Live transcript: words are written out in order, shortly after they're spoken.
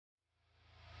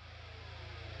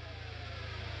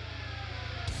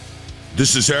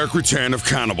This is Eric Rutan of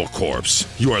Cannibal Corpse.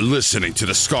 You are listening to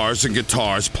the Scars and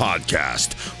Guitars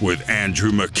podcast with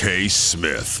Andrew McKay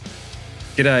Smith.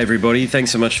 G'day everybody,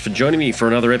 thanks so much for joining me for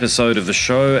another episode of the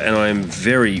show, and I am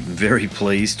very, very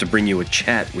pleased to bring you a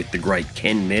chat with the great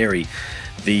Ken Mary,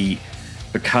 the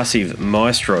percussive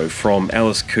maestro from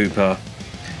Alice Cooper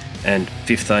and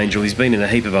Fifth Angel. He's been in a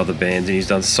heap of other bands and he's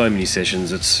done so many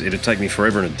sessions, it'd take me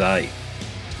forever and a day.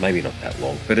 Maybe not that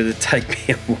long, but it'd take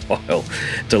me a while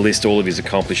to list all of his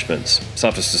accomplishments.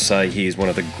 Suffice to say, he is one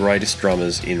of the greatest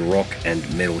drummers in rock and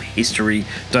metal history.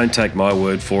 Don't take my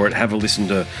word for it. Have a listen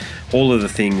to all of the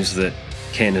things that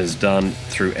Ken has done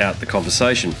throughout the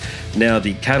conversation. Now,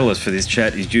 the catalyst for this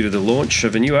chat is due to the launch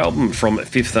of a new album from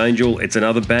Fifth Angel. It's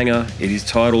another banger. It is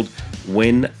titled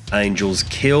When Angels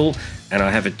Kill, and I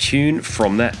have a tune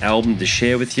from that album to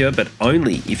share with you, but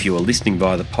only if you are listening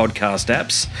via the podcast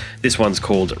apps. This one's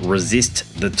called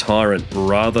Resist the Tyrant,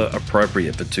 rather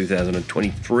appropriate for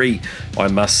 2023, I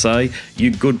must say. You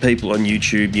good people on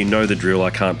YouTube, you know the drill.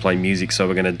 I can't play music, so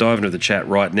we're going to dive into the chat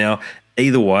right now.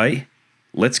 Either way,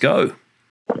 let's go.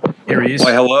 Here he is.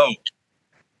 Why, hello.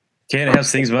 Ken,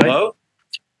 how's things, mate? Hello.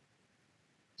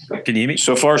 Can you hear me?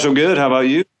 So far, so good. How about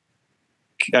you?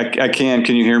 I can.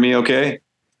 Can you hear me okay?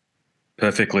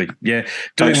 Perfectly. Yeah,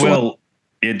 doing Excellent. well.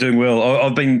 Yeah, doing well.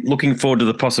 I've been looking forward to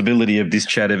the possibility of this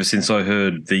chat ever since I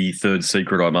heard the Third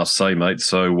Secret, I must say, mate.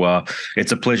 So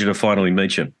it's a pleasure to finally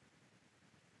meet you.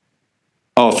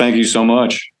 Oh, thank you so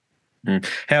much. How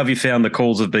have you found the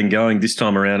calls have been going this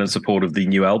time around in support of the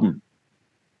new album?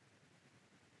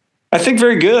 I think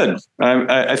very good.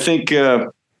 I think, I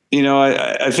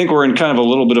think we're in kind of a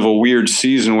little bit of a weird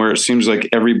season where it seems like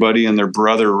everybody and their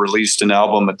brother released an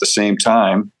album at the same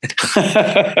time. It's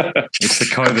the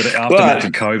COVID, aftermath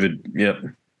of COVID. Yep.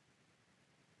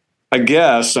 I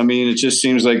guess. I mean, it just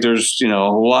seems like there's, a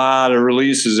lot of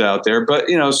releases out there. But,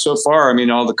 so far, I mean,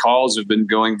 all the calls have been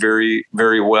going very,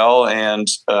 very well. And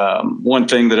one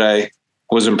thing that I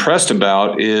was impressed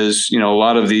about is, a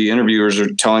lot of the interviewers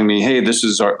are telling me, hey, this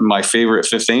is my favorite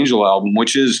Fifth Angel album,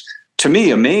 which is, to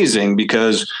me, amazing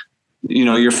because,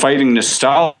 you're fighting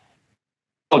nostalgia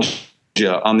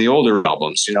on the older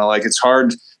albums. Like it's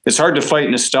hard to fight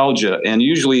nostalgia. And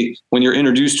usually when you're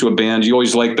introduced to a band, you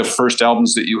always like the first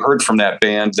albums that you heard from that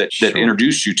band that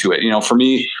introduced you to it. For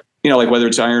me, like whether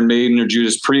it's Iron Maiden or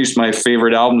Judas Priest, my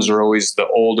favorite albums are always the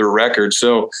older records.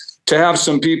 So to have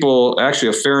some people, actually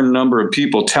a fair number of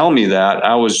people tell me that,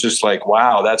 I was just like,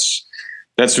 wow, that's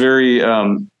very,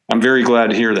 I'm very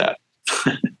glad to hear that.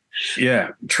 Yeah,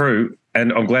 true.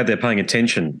 And I'm glad they're paying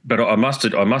attention. But I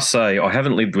must say, I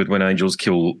haven't lived with When Angels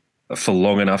Kill for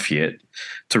long enough yet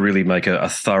to really make a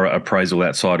thorough appraisal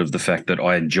outside of the fact that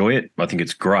I enjoy it. I think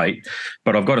it's great.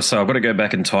 But I've got to say, I've got to go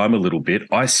back in time a little bit.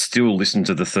 I still listen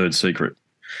to The Third Secret.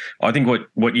 I think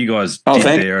what you guys did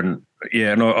there, and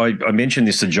yeah, and I mentioned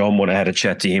this to John when I had a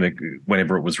chat to him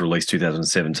whenever it was released,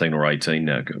 2017 or 18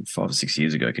 now, 5 or 6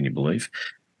 years ago, can you believe?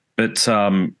 But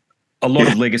a lot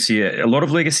of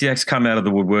legacy acts come out of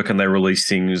the woodwork and they release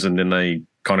things and then they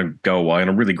kind of go away. And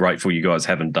I'm really grateful you guys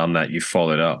haven't done that. You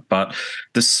followed up. But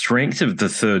the strength of The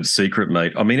Third Secret,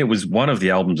 mate, I mean, it was one of the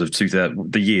albums of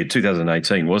the year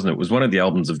 2018, wasn't it? It was one of the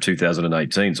albums of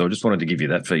 2018. So I just wanted to give you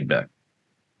that feedback.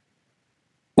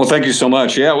 Well, thank you so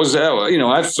much. Yeah, it was,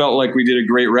 I felt like we did a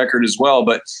great record as well.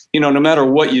 But, no matter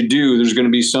what you do, there's going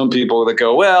to be some people that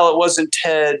go, well, it wasn't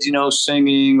Ted,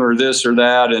 singing or this or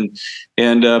that.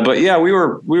 But yeah, we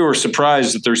were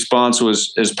surprised that the response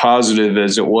was as positive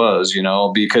as it was,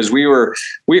 because we were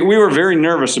very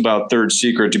nervous about Third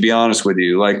Secret, to be honest with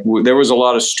you. Like there was a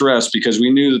lot of stress because we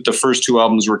knew that the first two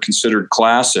albums were considered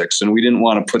classics and we didn't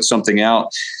want to put something out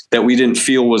that we didn't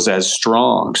feel was as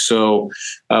strong. So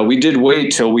we did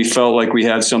wait till we felt like we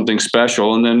had something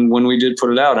special. And then when we did put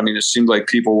it out, I mean, it seemed like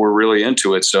people were really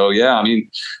into it. So yeah, I mean,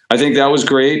 I think that was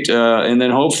great. And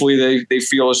then hopefully they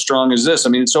feel as strong as this. I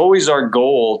mean, it's always our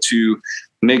goal to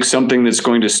make something that's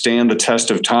going to stand the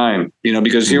test of time,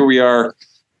 because here we are,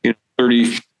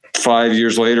 35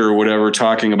 years later or whatever,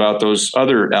 talking about those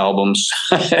other albums.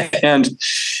 And,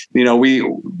 we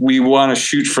want to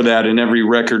shoot for that in every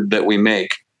record that we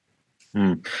make.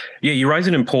 Yeah, you raise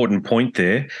an important point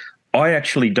there.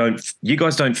 You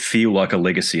guys don't feel like a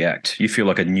legacy act. You feel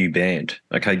like a new band.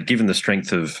 Okay, given the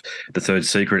strength of The Third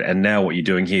Secret and now what you're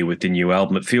doing here with the new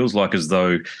album, it feels like as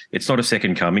though it's not a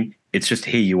second coming. It's just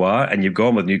here you are, and you've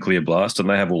gone with Nuclear Blast, and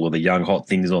they have all of the young hot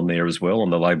things on there as well,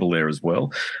 on the label there as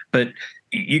well. But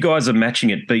you guys are matching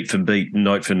it beat for beat,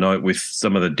 note for note with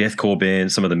some of the deathcore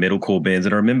bands, some of the metalcore bands.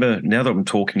 And I remember, now that I'm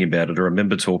talking about it, I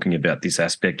remember talking about this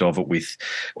aspect of it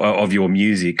of your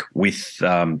music with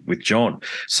John.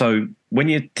 So when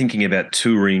you're thinking about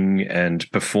touring and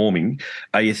performing,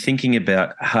 are you thinking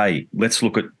about, hey, let's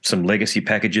look at some legacy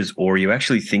packages, or are you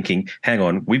actually thinking, hang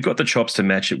on, we've got the chops to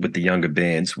match it with the younger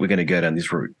bands, we're going to go down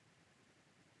this route?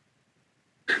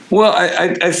 Well,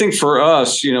 I think for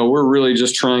us, we're really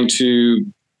just trying to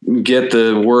get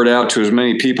the word out to as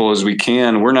many people as we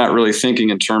can. We're not really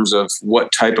thinking in terms of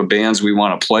what type of bands we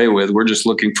want to play with. We're just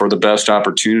looking for the best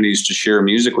opportunities to share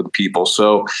music with people.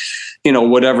 So,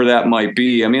 whatever that might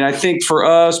be. I mean, I think for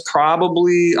us,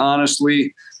 probably,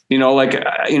 honestly,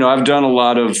 I've done a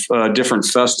lot of different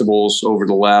festivals over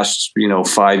the last,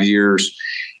 5 years.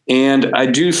 And I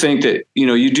do think that,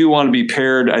 you do want to be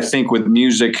paired, I think, with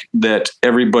music that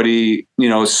everybody,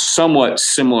 somewhat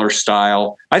similar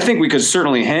style. I think we could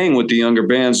certainly hang with the younger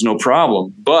bands, no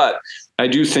problem. But I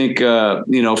do think,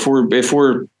 if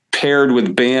we're paired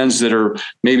with bands that are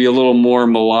maybe a little more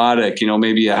melodic,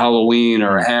 maybe a Halloween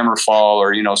or a Hammerfall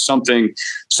or,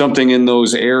 something in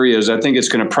those areas, I think it's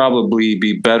going to probably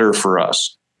be better for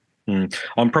us.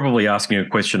 I'm probably asking a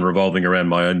question revolving around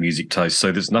my own music taste, so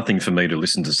there's nothing for me to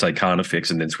listen to, say, Carnifex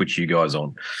and then switch you guys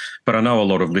on. But I know a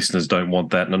lot of listeners don't want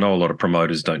that, and I know a lot of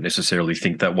promoters don't necessarily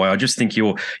think that way. I just think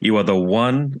you are the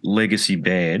one legacy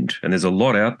band, and there's a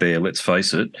lot out there, let's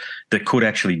face it, that could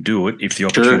actually do it if the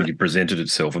opportunity presented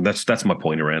itself, and that's my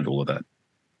point around all of that.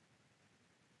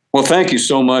 Well, thank you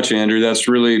so much, Andrew. That's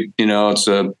really, it's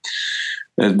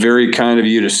very kind of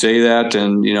you to say that.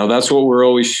 And, that's what we're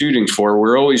always shooting for.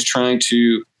 We're always trying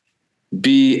to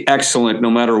be excellent no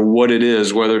matter what it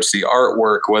is, whether it's the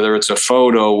artwork, whether it's a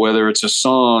photo, whether it's a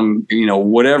song,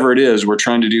 whatever it is, we're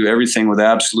trying to do everything with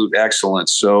absolute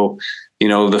excellence. So,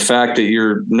 the fact that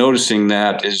you're noticing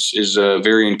that is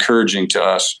very encouraging to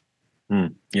us.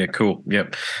 Yeah, cool.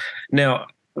 Yep. Now,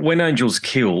 when Angels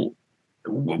Kill,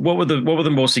 what were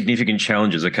the more significant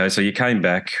challenges? Okay, so you came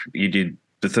back, you did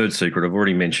The Third Secret. I've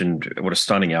already mentioned what a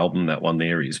stunning album that one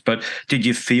there is. But did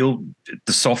you feel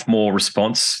the sophomore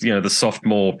response, the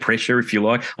sophomore pressure, if you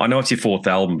like? I know it's your fourth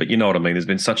album, but you know what I mean? There's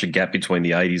been such a gap between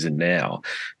the 80s and now.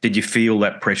 Did you feel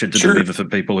that pressure to deliver for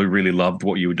people who really loved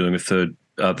what you were doing with The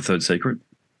Third Secret?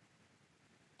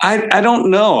 I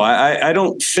don't know. I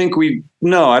don't think we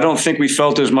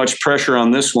felt as much pressure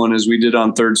on this one as we did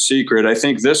on Third Secret. I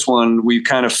think this one, we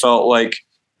kind of felt like,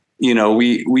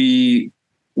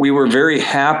 we were very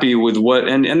happy with what,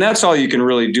 and that's all you can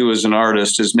really do as an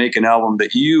artist, is make an album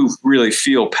that you really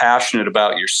feel passionate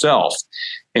about yourself.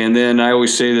 And then I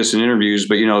always say this in interviews,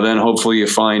 but, then hopefully you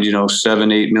find,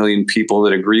 7-8 million people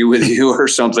that agree with you or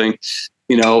something,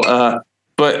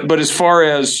 but as far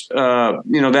as,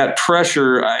 that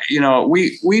pressure,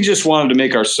 we just wanted to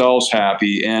make ourselves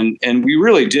happy, and we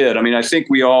really did. I mean, I think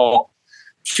we all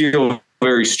feel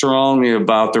very strongly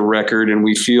about the record, and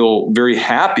we feel very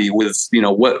happy with,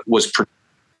 what was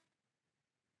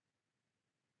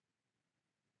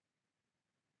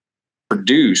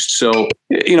produced. So,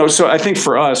 so I think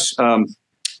for us,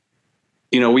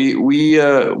 we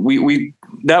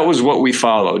that was what we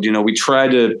followed. We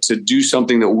tried to do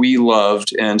something that we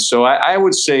loved. And so I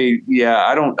would say, yeah,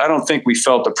 I don't think we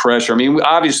felt the pressure. I mean,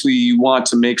 obviously you want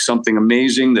to make something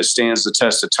amazing that stands the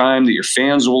test of time, that your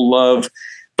fans will love.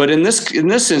 But in this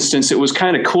instance, it was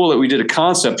kind of cool that we did a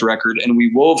concept record and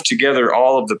we wove together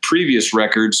all of the previous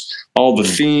records, all the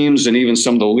themes, and even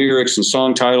some of the lyrics and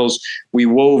song titles we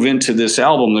wove into this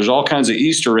album. There's all kinds of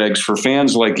Easter eggs for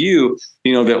fans like you,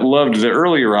 that loved the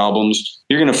earlier albums.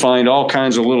 You're going to find all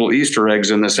kinds of little Easter eggs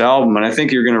in this album, and I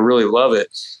think you're going to really love it.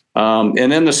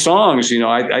 And then the songs,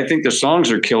 I think the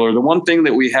songs are killer. The one thing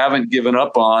that we haven't given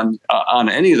up on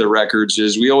any of the records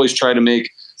is we always try to make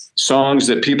songs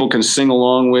that people can sing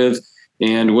along with.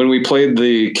 And when we played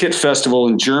the Kit Festival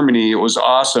in Germany, it was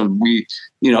awesome. We,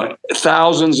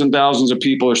 thousands and thousands of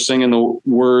people are singing the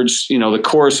words, the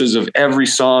choruses of every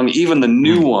song, even the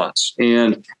new ones.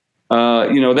 And,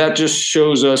 that just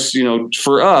shows us,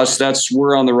 for us,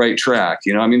 we're on the right track.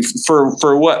 I mean,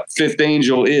 for what Fifth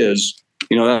Angel is,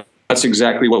 that's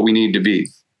exactly what we need to be.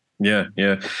 Yeah,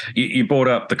 yeah. You brought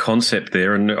up the concept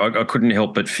there, and I couldn't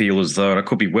help but feel as though, and I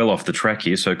could be well off the track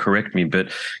here, so correct me,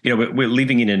 but, we're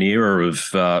living in an era of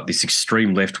this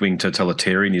extreme left-wing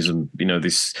totalitarianism,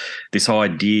 this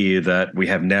idea that we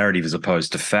have narrative as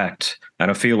opposed to fact.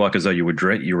 And I feel like as though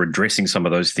you're addressing some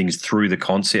of those things through the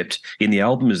concept in the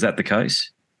album. Is that the case?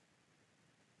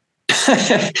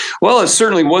 Well, it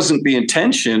certainly wasn't the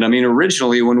intention. I mean,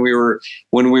 originally when we were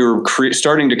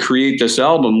starting to create this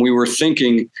album, we were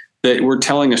thinking that we're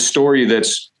telling a story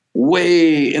that's,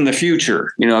 way in the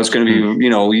future. It's going to be,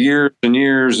 years and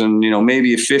years and,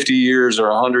 maybe 50 years or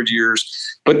 100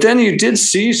 years. But then you did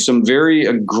see some very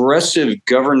aggressive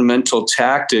governmental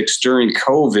tactics during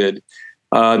COVID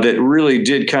that really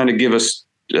did kind of give us,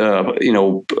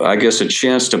 I guess, a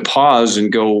chance to pause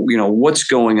and go, what's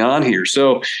going on here?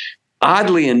 So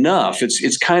oddly enough,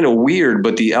 it's kind of weird,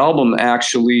 but the album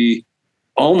actually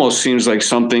almost seems like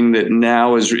something that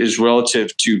now is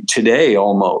relative to today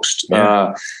almost.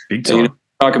 Big time. You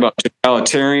talk about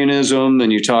totalitarianism,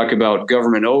 and you talk about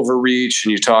government overreach,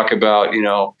 and you talk about,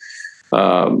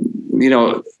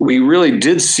 we really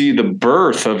did see the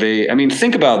birth of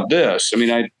think about this.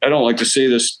 I don't like to say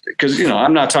this because,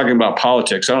 I'm not talking about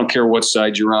politics. I don't care what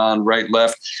side you're on, right,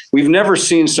 left. We've never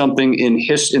seen something in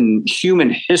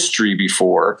human history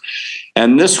before.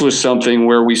 And this was something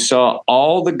where we saw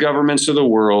all the governments of the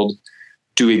world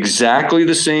do exactly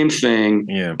the same thing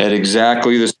at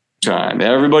exactly the time.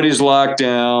 Everybody's locked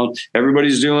down.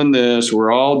 Everybody's doing this.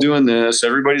 We're all doing this.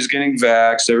 Everybody's getting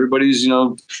vaxxed. Everybody's,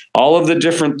 all of the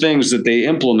different things that they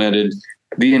implemented,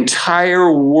 the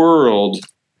entire world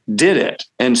did it.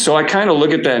 And so I kind of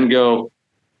look at that and go,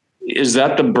 is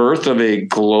that the birth of a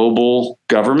global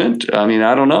government?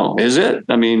 I don't know. Is it?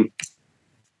 It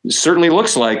certainly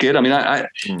looks like it.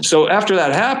 So after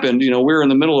that happened, we were in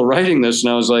the middle of writing this,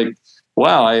 and I was like,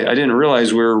 wow, I didn't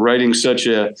realize we were writing such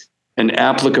an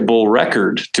applicable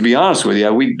record, to be honest with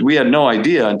you. We had no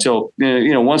idea until,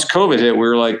 once COVID hit, we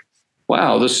were like,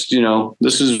 wow, this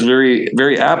is very,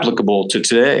 very applicable to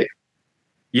today.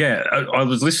 Yeah, I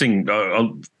was listening,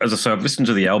 as I say, I've listened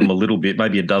to the album a little bit,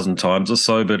 maybe a dozen times or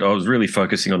so, but I was really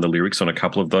focusing on the lyrics on a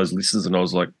couple of those listens, and I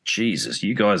was like, Jesus,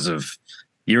 you guys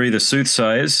you're either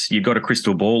soothsayers, you've got a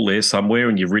crystal ball there somewhere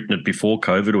and you've written it before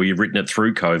COVID, or you've written it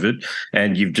through COVID,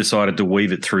 and you've decided to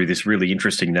weave it through this really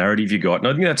interesting narrative you got.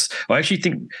 And I actually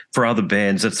think for other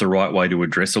bands, that's the right way to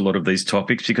address a lot of these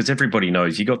topics, because everybody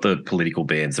knows you got the political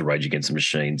bands, the Rage Against the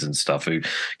Machines and stuff, who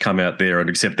come out there and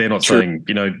except they're not saying,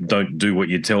 don't do what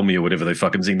you tell me or whatever they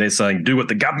fucking sing. They're saying, do what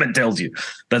the government tells you.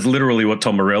 That's literally what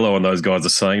Tom Morello and those guys are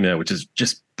saying now, which is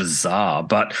just bizarre.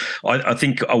 But I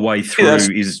think a way through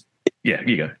is... Yeah,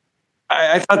 you go.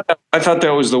 I thought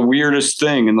that was the weirdest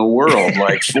thing in the world.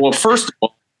 Like, well, first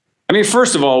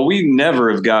of all, we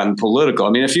never have gotten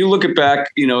political. If you look at back,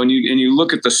 and you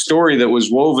look at the story that was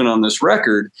woven on this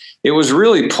record, it was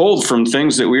really pulled from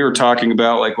things that we were talking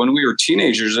about, like when we were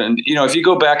teenagers. And if you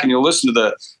go back and you listen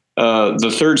to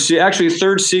Third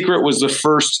Secret was the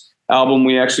first album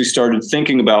we actually started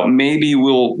thinking about. Maybe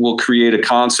we'll create a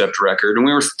concept record, and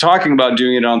we were talking about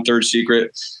doing it on Third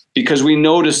Secret, because we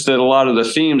noticed that a lot of the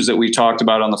themes that we talked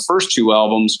about on the first two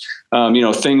albums,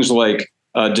 things like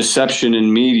deception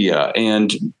in media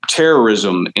and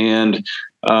terrorism and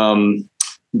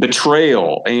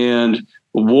betrayal and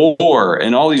war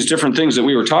and all these different things that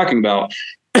we were talking about,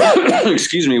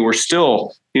 excuse me, were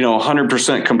still,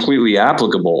 100% completely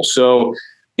applicable. So,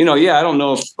 I don't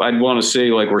know if I'd want to say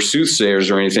like we're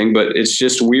soothsayers or anything, but it's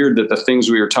just weird that the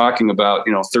things we were talking about,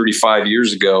 35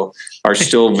 years ago are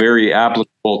still very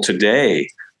applicable today.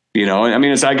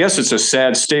 I guess it's a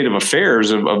sad state of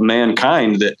affairs of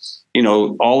mankind that,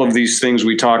 all of these things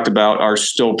we talked about are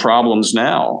still problems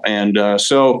now. And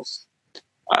so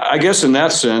I guess in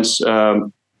that sense,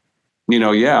 we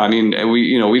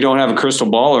don't have a crystal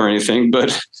ball or anything,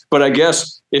 but I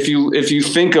guess if you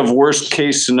think of worst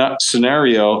case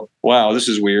scenario, wow, this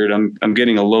is weird. I'm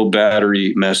getting a low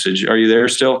battery message. Are you there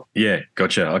still? Yeah,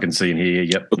 gotcha. I can see and hear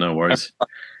you. Yep, no worries.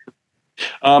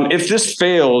 If this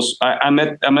fails, I'm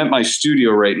at my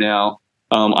studio right now.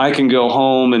 I can go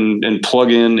home and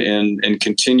plug in and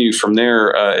continue from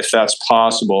there if that's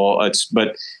possible.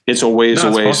 But it's a ways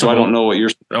away, possible. So I don't know what you're.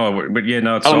 Oh, but yeah,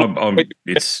 no,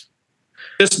 it's.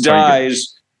 This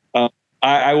dies.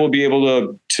 I will be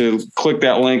able to click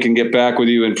that link and get back with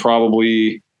you in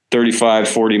probably 35,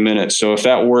 40 minutes. So if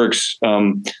that works,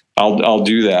 I'll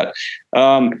do that.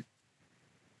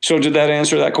 So did that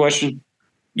answer that question?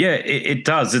 Yeah, it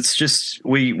does. It's just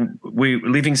we're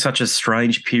living such a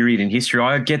strange period in history.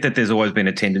 I get that there's always been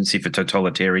a tendency for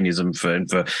totalitarianism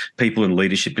for people in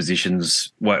leadership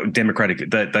positions. Well,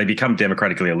 they become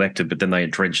democratically elected, but then they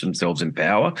entrench themselves in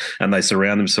power and they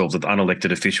surround themselves with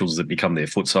unelected officials that become their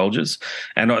foot soldiers.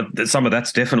 And some of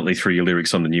that's definitely through your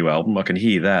lyrics on the new album. I can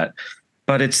hear that.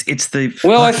 But it's the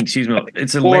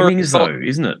it's the lemmings though,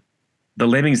 isn't it? The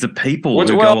lemmings, the people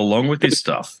who go along with this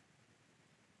stuff.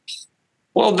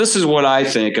 Well, this is what I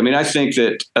think. I think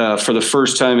that for the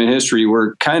first time in history,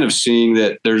 we're kind of seeing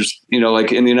that there's,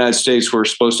 like in the United States, we're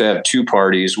supposed to have two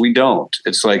parties. We don't.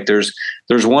 It's like there's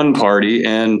one party,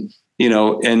 and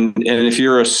and if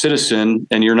you're a citizen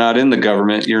and you're not in the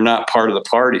government, you're not part of the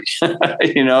party.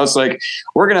 It's like,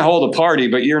 we're going to hold a party,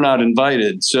 but you're not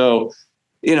invited. So,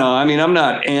 I'm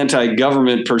not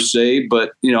anti-government per se,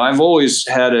 but, I've always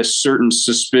had a certain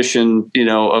suspicion,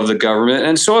 of the government.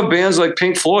 And so have bands like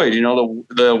Pink Floyd,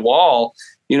 the Wall,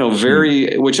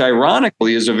 which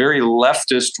ironically is a very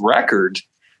leftist record.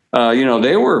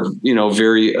 They were,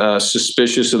 very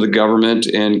suspicious of the government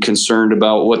and concerned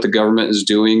about what the government is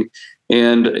doing.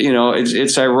 And,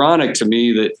 it's ironic to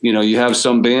me that, you have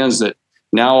some bands that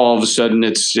now all of a sudden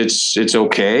it's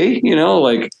okay,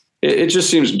 it just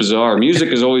seems bizarre. Music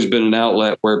has always been an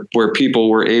outlet where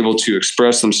people were able to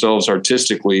express themselves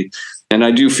artistically. And I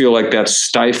do feel like that's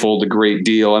stifled a great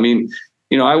deal. I mean,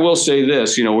 I will say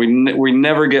this, we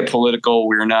never get political.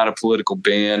 We're not a political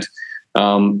band.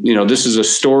 This is a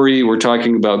story. We're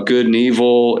talking about good and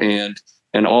evil and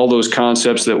all those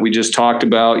concepts that we just talked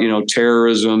about,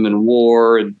 terrorism and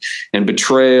war and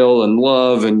betrayal and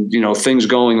love and, things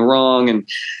going wrong and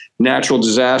natural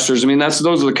disasters. I mean, those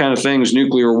are the kind of things,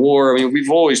 nuclear war. I mean,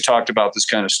 we've always talked about this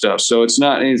kind of stuff. So it's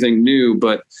not anything new,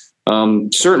 but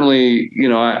certainly,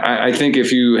 I think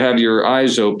if you have your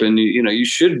eyes open, you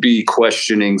should be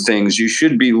questioning things. You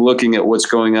should be looking at what's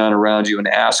going on around you and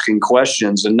asking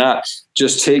questions and not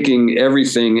just taking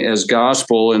everything as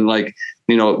gospel and like,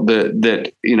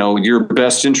 your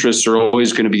best interests are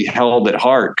always going to be held at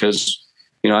heart. Cause,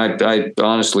 I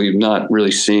honestly am not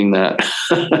really seeing that.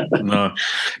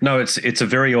 No, it's a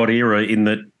very odd era in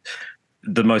that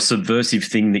the most subversive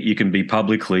thing that you can be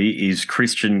publicly is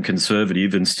Christian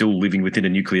conservative and still living within a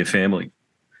nuclear family.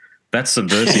 That's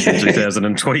subversive in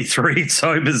 2023. It's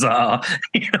so bizarre.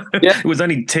 Yeah. It was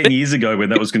only 10 years ago when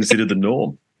that was considered the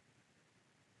norm.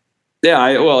 Yeah,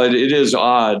 it is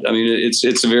odd. I mean,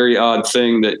 it's a very odd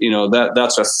thing that,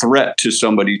 that's a threat to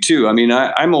somebody too. I mean,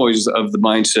 I'm always of the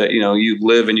mindset, you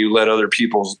live and you let other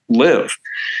people live.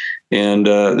 And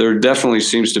there definitely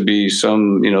seems to be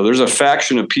some, there's a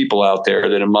faction of people out there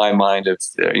that, in my mind,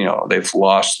 they've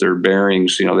lost their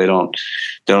bearings. They don't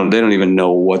even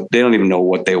know what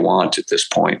they want at this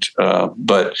point.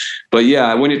 But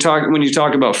yeah, when you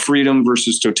talk about freedom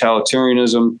versus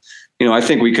totalitarianism, I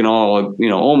think we can all,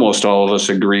 almost all of us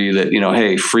agree that,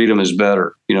 hey, freedom is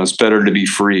better. It's better to be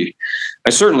free.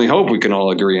 I certainly hope we can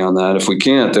all agree on that. If we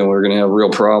can't, then we're going to have real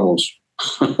problems.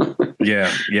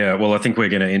 Yeah. Well, I think we're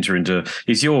going to enter into,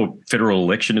 is your federal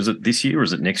election, is it this year or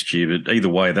is it next year? But either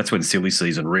way, that's when silly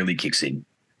season really kicks in.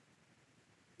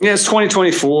 Yeah, it's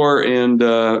 2024. And,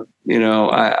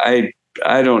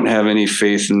 I don't have any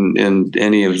faith in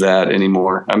any of that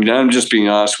anymore. I mean, I'm just being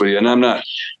honest with you. And I'm not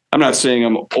saying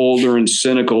I'm older and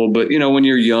cynical, but, when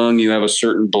you're young, you have a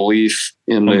certain belief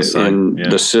in the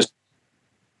system.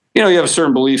 You have a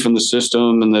certain belief in the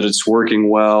system and that it's working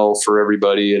well for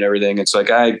everybody and everything. It's like,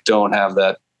 I don't have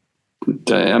that.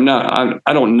 I'm not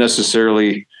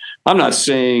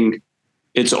saying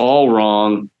it's all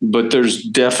wrong, but there's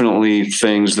definitely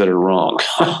things that are wrong.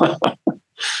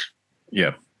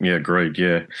 Yeah, great.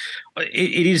 Yeah.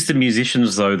 It is the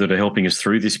musicians, though, that are helping us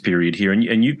through this period here.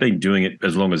 And you've been doing it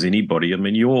as long as anybody. I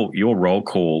mean, your roll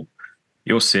call,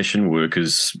 your session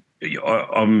workers,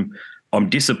 I'm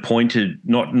disappointed,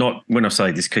 not when I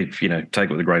say this, take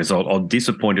it with a grain of salt. I'm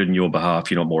disappointed in your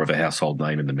behalf. You're not more of a household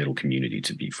name in the metal community,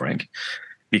 to be frank,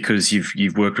 because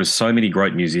you've worked with so many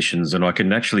great musicians, and I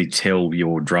can actually tell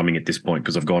your drumming at this point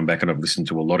because I've gone back and I've listened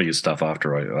to a lot of your stuff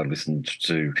after I listened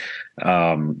to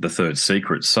The Third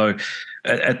Secret. So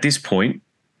at this point,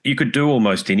 you could do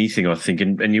almost anything, I think,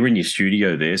 and you're in your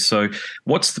studio there. So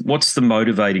what's the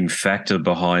motivating factor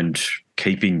behind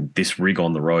keeping this rig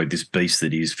on the road, this beast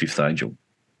that is Fifth Angel?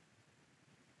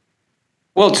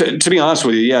 Well, to be honest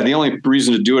with you, yeah, the only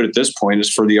reason to do it at this point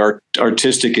is for the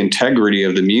artistic integrity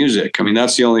of the music. I mean,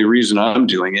 that's the only reason I'm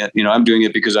doing it. I'm doing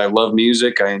it because I love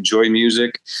music. I enjoy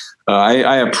music.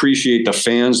 I appreciate the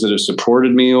fans that have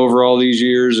supported me over all these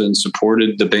years and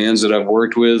supported the bands that I've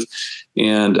worked with.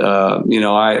 And,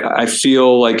 I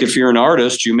feel like if you're an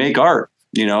artist, you make art.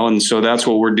 And so that's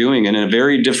what we're doing. And in a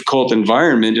very difficult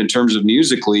environment in terms of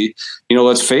musically,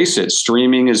 let's face it,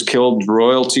 streaming has killed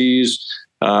royalties.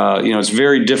 It's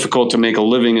very difficult to make a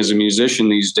living as a musician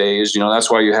these days.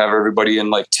 That's why you have everybody in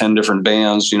like 10 different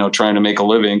bands, trying to make a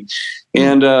living.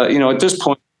 And, at this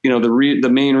point, the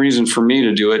main reason for me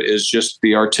to do it is just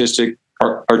the artistic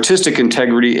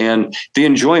integrity and the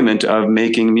enjoyment of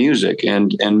making music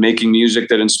and making music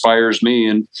that inspires me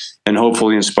and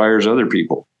hopefully inspires other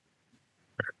people.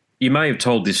 You may have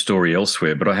told this story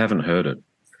elsewhere, but I haven't heard it.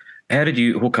 How did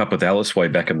you hook up with Alice way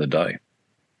back in the day?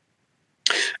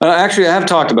 Actually, I have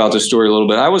talked about this story a little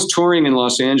bit. I was touring in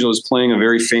Los Angeles playing a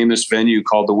very famous venue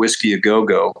called the Whiskey A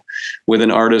Go-Go with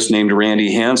an artist named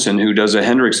Randy Hansen who does a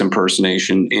Hendrix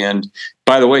impersonation. And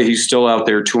by the way, he's still out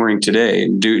there touring today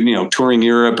and touring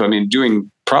Europe. I mean,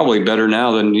 doing probably better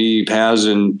now than he has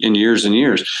in years and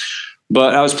years.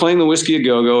 But I was playing the Whiskey A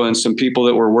Go-Go, and some people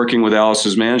that were working with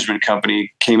Alice's management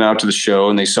company came out to the show,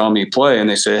 and they saw me play, and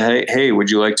they said, hey, would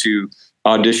you like to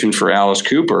audition for Alice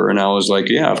Cooper? And I was like,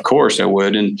 yeah, of course I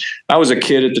would. And I was a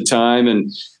kid at the time,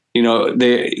 and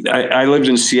I lived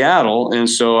in Seattle, and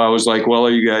so I was like, well,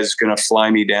 are you guys going to fly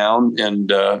me down? And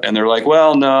they're like,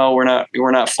 well, no,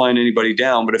 we're not flying anybody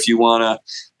down, but if you want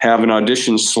to have an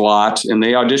audition slot. And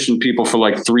they auditioned people for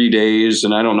like 3 days,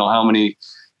 and I don't know how many,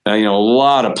 a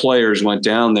lot of players went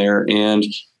down there. And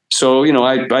so,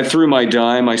 I threw my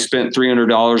dime. I spent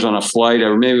 $300 on a flight,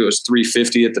 or maybe it was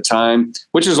 $350 at the time,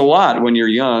 which is a lot when you're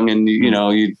young and,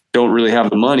 you don't really have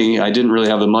the money. I didn't really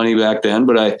have the money back then,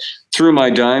 but I threw my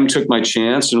dime, took my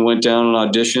chance, and went down and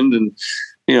auditioned. And,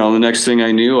 the next thing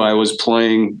I knew, I was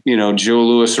playing, Joe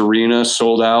Louis Arena,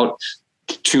 sold out,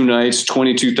 2 nights,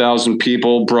 22,000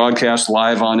 people, broadcast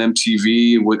live on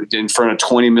MTV in front of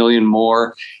 20 million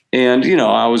more. And,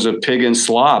 I was a pig in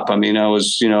slop. I mean, I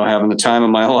was, having the time of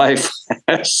my life.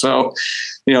 So,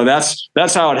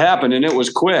 that's how it happened. And it was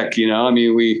quick, I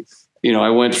mean, I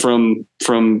went from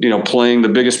playing,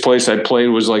 the biggest place I played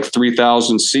was like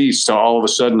 3,000 seats to all of a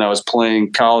sudden I was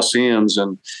playing Coliseums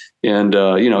and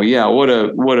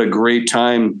what a great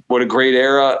time, what a great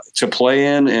era to play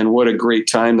in, and what a great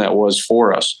time that was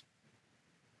for us.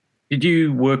 Did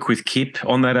you work with Kip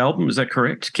on that album? Is that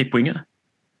correct? Kip Winger?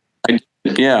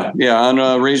 Yeah.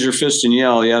 On Raise Your Fist and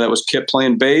Yell. Yeah, that was Kip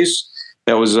playing bass.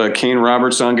 That was Kane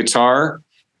Roberts on guitar,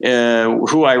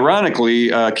 who ironically,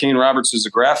 Kane Roberts is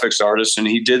a graphics artist, and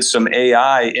he did some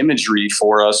AI imagery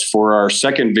for us for our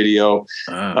second video,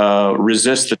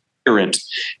 Resist the Tyrant.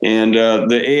 And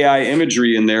the AI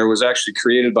imagery in there was actually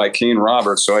created by Kane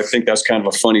Roberts. So I think that's kind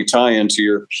of a funny tie-in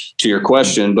to your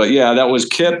question. But yeah, that was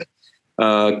Kip,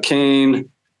 Kane,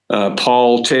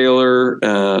 Paul Taylor,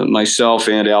 myself,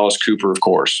 and Alice Cooper, of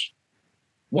course.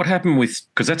 What happened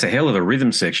because that's a hell of a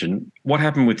rhythm section. What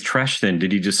happened with Trash then?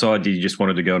 Did you just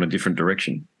wanted to go in a different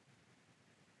direction?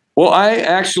 Well, I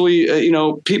actually,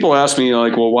 people ask me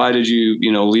like, well, why did you,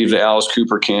 leave the Alice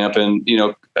Cooper camp? And,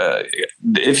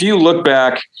 if you look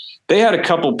back, they had a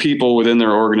couple people within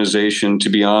their organization, to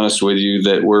be honest with you,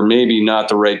 that were maybe not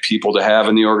the right people to have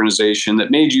in the organization, that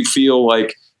made you feel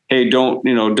like, hey, don't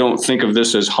think of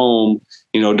this as home.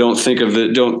 Don't think of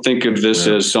this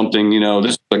as something,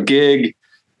 this is a gig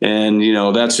and,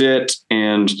 that's it.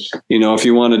 And, if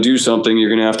you want to do something, you're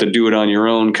going to have to do it on your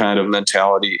own kind of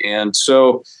mentality. And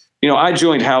so, I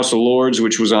joined House of Lords,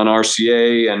 which was on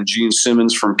RCA, and Gene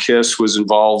Simmons from Kiss was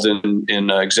involved in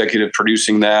executive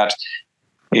producing that.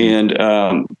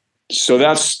 And so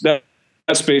that's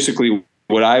basically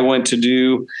what I went to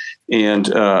do. And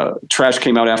Trash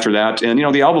came out after that. And,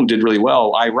 the album did really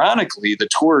well. Ironically, the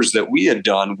tours that we had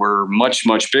done were much,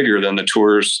 much bigger than the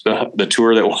tour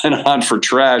that went on for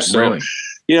Trash. So, really?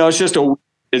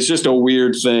 It's just a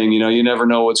weird thing. You never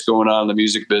know what's going on in the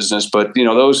music business. But,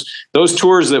 those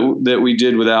tours that we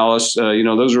did with Alice,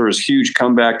 those were huge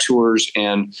comeback tours,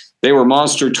 and they were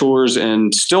monster tours.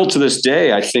 And still to this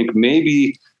day, I think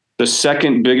maybe the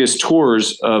second biggest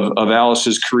tours of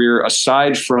Alice's career,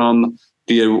 aside from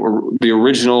the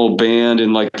original band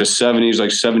in like the 70s,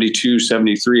 like 72,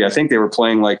 73. I think they were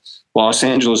playing like Los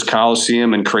Angeles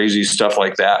Coliseum and crazy stuff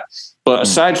like that. But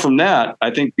aside from that, I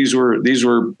think they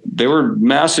were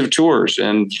massive tours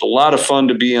and a lot of fun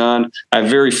to be on. I have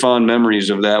very fond memories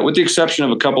of that, with the exception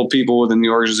of a couple people within the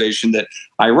organization that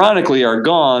ironically are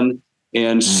gone.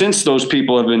 And since those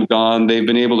people have been gone, they've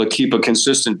been able to keep a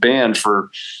consistent band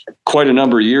for quite a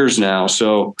number of years now.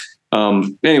 So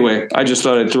anyway, I just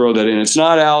thought I'd throw that in. It's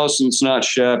not Alice and it's not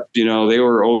Shep. They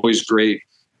were always great.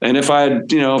 And if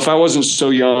I wasn't so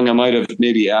young, I might have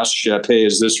maybe asked Shep, hey,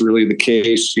 is this really the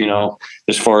case?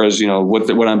 As far as,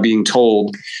 what I'm being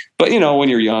told. But, when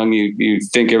you're young, you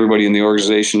think everybody in the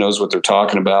organization knows what they're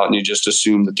talking about, and you just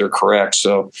assume that they're correct.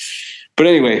 So, but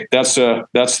anyway, that's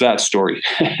that story.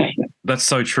 That's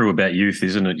so true about youth,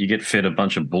 isn't it? You get fed a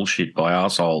bunch of bullshit by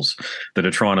assholes that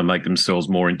are trying to make themselves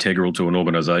more integral to an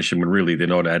organization when really they're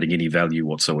not adding any value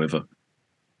whatsoever.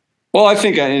 Well, I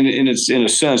think in a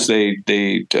sense they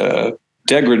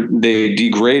degraded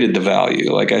the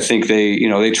value. Like, I think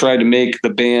they tried to make the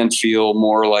band feel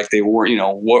more like they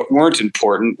weren't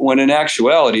important, when in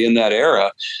actuality in that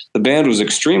era the band was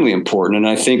extremely important. And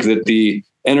I think that the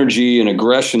energy and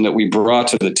aggression that we brought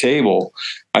to the table,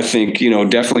 I think,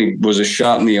 definitely was a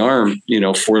shot in the arm,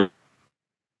 for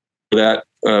that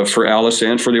for Alice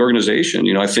and for the organization.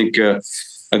 I think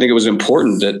it was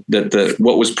important that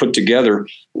what was put together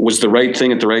was the right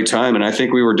thing at the right time, and I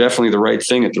think we were definitely the right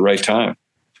thing at the right time.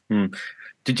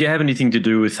 Did you have anything to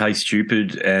do with Hey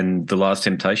Stupid and The Last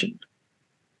Temptation?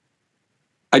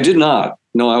 I did not.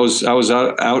 No, I was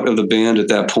out of the band at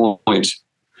that point.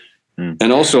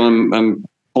 And also I'm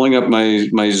pulling up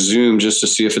my Zoom just to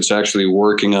see if it's actually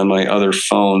working on my other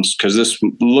phones, because this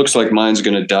looks like mine's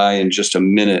going to die in just a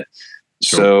minute.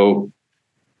 Sure. So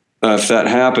if that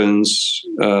happens,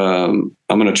 I'm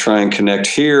going to try and connect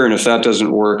here. And if that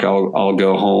doesn't work, I'll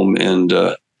go home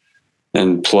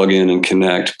and plug in and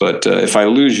connect. But if I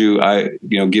lose you,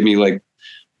 give me like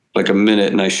a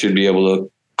minute and I should be able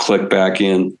to click back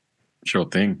in. Sure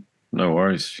thing. No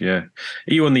worries. Yeah. Are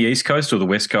you on the East Coast or the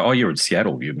West Coast? Oh, you're in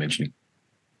Seattle, you were mentioning.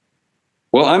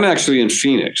 Well, I'm actually in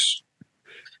Phoenix.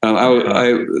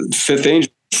 I Fifth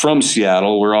Angel from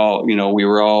Seattle. We're all,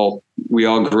 we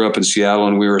all grew up in Seattle,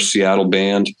 and we were a Seattle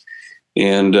band.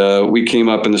 And we came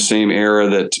up in the same era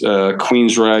that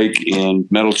Queensryche and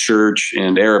Metal Church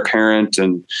and Heir Apparent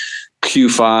and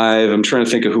Q5. I'm trying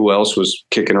to think of who else was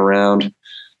kicking around.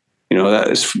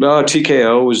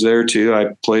 TKO was there too. I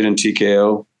played in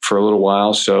TKO for a little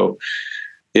while. So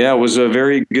yeah, it was a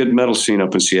very good metal scene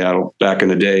up in Seattle back in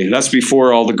the day. That's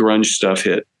before all the grunge stuff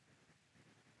hit.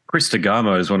 Chris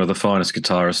DeGarmo is one of the finest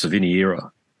guitarists of any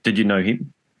era. Did you know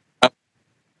him?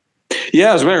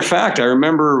 Yeah, as a matter of fact, I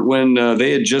remember when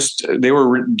they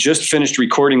were just finished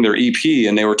recording their EP,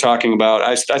 and they were talking about,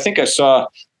 I think I saw,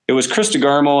 it was Chris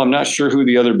DeGarmo. I'm not sure who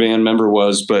the other band member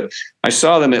was, but I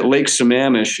saw them at Lake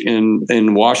Sammamish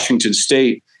in Washington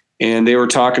State, and they were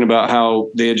talking about how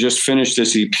they had just finished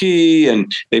this EP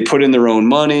and they put in their own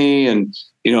money, and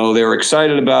they were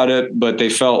excited about it, but they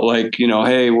felt like,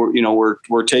 hey,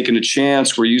 we're taking a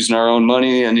chance, we're using our own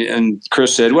money, and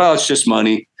Chris said, well, it's just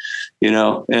money.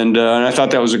 And I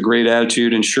thought that was a great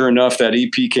attitude. And sure enough, that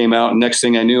EP came out, and next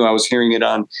thing I knew, I was hearing it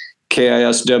on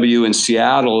KISW in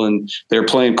Seattle, and they're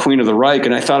playing Queen of the Reich.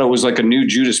 And I thought it was like a new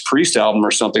Judas Priest album or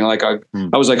something. Like I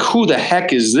was like, who the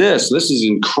heck is this? This is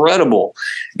incredible.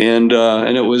 And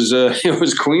it was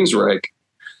Queensryche.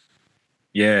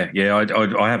 Yeah.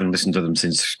 I haven't listened to them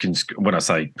since. When I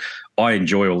say I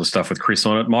enjoy all the stuff with Chris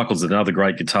on it, Michael's another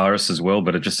great guitarist as well,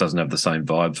 but it just doesn't have the same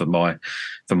vibe for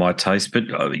my taste.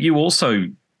 But you also,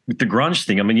 with the grunge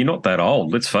thing, I mean, you're not that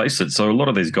old, let's face it. So a lot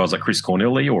of these guys like Chris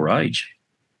Cornell are your age.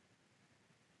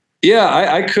 Yeah,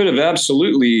 I could have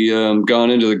absolutely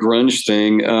gone into the grunge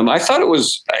thing. I thought it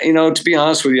was, to be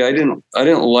honest with you, I didn't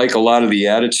like a lot of the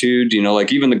attitude.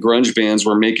 Like even the grunge bands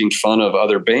were making fun of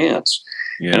other bands,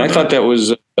 and I thought that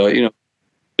was,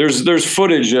 there's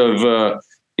footage of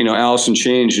Alice in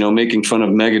Chains, making fun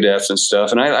of Megadeth and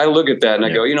stuff, and I look at that and I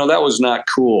go, that was not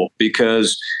cool,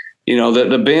 because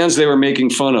the bands they were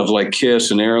making fun of, like Kiss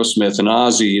and Aerosmith and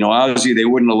Ozzy, Ozzy, they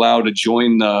wouldn't allow to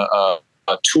join the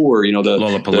tour, the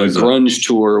grunge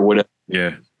tour or whatever.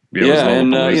 Yeah.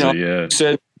 And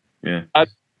said,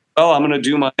 I'm going to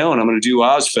do my own. I'm going to do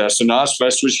Ozfest, and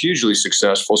Ozfest was hugely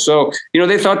successful. So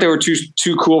they thought they were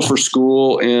too cool for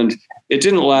school, and it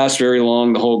didn't last very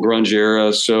long, the whole grunge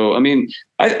era. So I mean,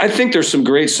 I think there's some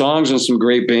great songs and some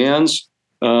great bands,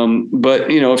 but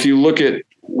if you look at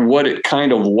what it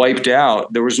kind of wiped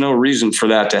out, there was no reason for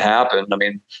that to happen. I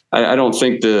mean, I don't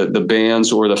think the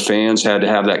bands or the fans had to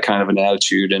have that kind of an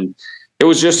attitude. And it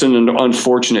was just an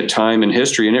unfortunate time in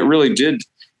history. And it really did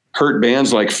hurt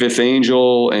bands like Fifth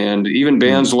Angel, and even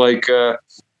bands like,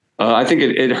 I think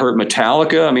it hurt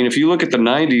Metallica. I mean, if you look at the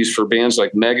 90s for bands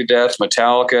like Megadeth,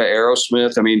 Metallica,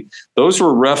 Aerosmith, I mean, those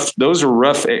were rough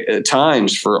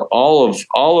times for all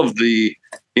of the,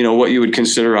 what you would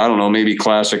consider, I don't know, maybe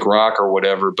classic rock or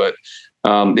whatever, but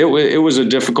it was a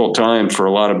difficult time for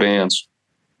a lot of bands.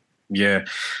 Yeah,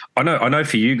 I know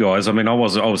for you guys, I mean, I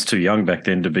was too young back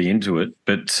then to be into it,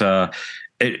 but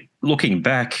looking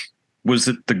back, was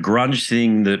it the grunge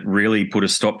thing that really put a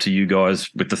stop to you guys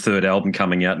with the third album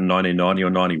coming out in 1990 or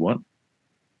 91?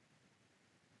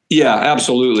 Yeah,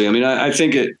 absolutely. I mean, I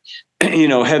think it,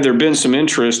 had there been some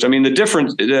interest, I mean, the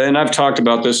difference, and I've talked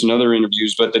about this in other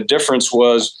interviews, but the difference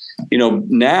was,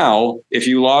 now if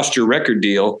you lost your record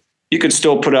deal, you could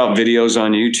still put out videos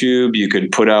on YouTube. You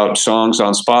could put out songs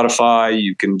on Spotify.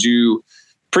 You can do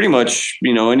pretty much,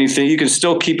 anything. You can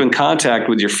still keep in contact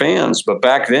with your fans. But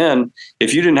back then,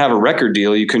 if you didn't have a record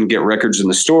deal, you couldn't get records in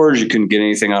the stores. You couldn't get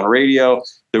anything on radio.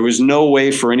 There was no way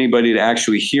for anybody to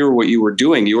actually hear what you were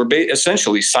doing. You were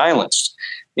essentially silenced.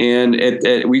 And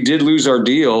we did lose our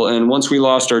deal. And once we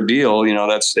lost our deal,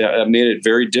 that made it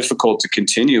very difficult to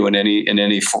continue in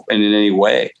any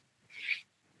way.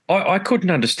 I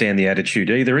couldn't understand the attitude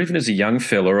either. Even as a young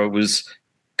fella,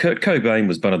 Kurt Cobain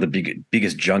was one of the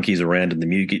biggest junkies around in the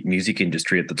music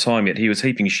industry at the time, yet he was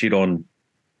heaping shit on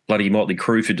bloody Motley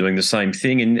Crue for doing the same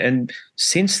thing. And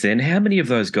since then, how many of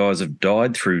those guys have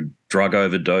died through drug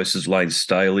overdoses? Lane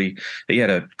Staley, he had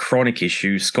a chronic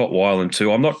issue. Scott Weiland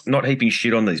too. I'm not heaping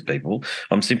shit on these people.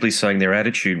 I'm simply saying their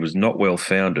attitude was not well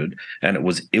founded and it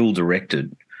was ill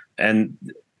directed. And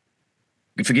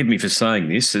forgive me for saying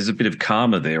this, there's a bit of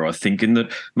karma there, I think, in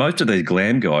that most of these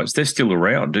glam guys, they're still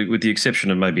around, with the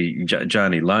exception of maybe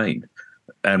Jani Lane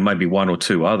and maybe one or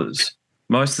two others.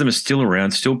 Most of them are still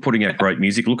around, still putting out great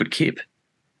music. Look at Kip.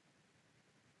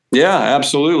 Yeah,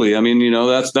 absolutely. I mean,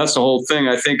 that's the whole thing.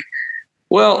 I think,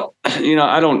 well,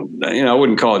 I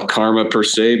wouldn't call it karma per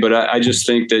se, but I just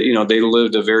think that, they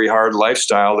lived a very hard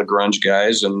lifestyle, the grunge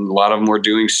guys, and a lot of them were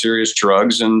doing serious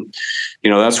drugs. And,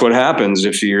 that's what happens.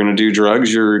 If you're going to do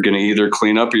drugs, you're going to either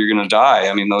clean up or you're going to die.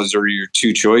 I mean, those are your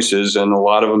two choices, and a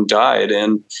lot of them died.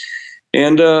 And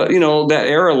that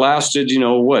era lasted,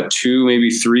 2, maybe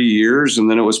 3 years, and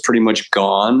then it was pretty much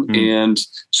gone. And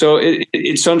so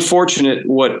it's unfortunate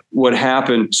what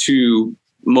happened to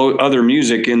other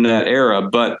music in that era,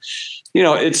 but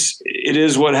it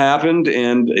is what happened,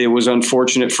 and it was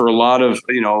unfortunate for a lot of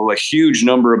a huge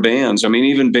number of bands. I mean,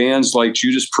 even bands like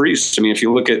Judas Priest. I mean, if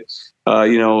you look at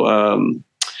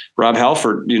Rob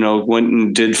Halford, went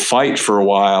and did Fight for a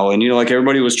while, and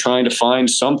everybody was trying to find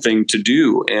something to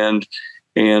do, and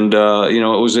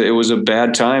it was a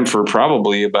bad time for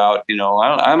probably about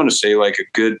I'm going to say like a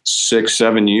good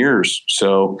 6-7 years.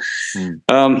 So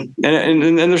and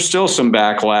there's still some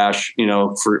backlash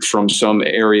from some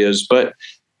areas, but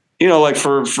like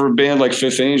for a band like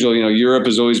Fifth Angel, Europe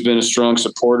has always been a strong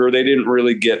supporter. They didn't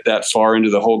really get that far into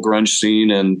the whole grunge scene,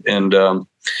 and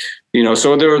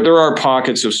so there are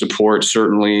pockets of support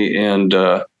certainly, and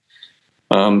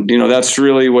that's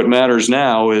really what matters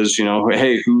now is,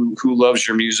 hey, who loves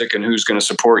your music and who's going to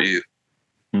support you?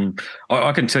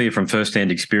 I can tell you from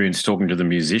firsthand experience talking to the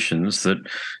musicians that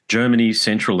Germany,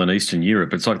 Central and Eastern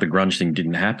Europe, it's like the grunge thing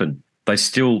didn't happen.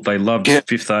 They loved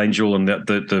Fifth Angel and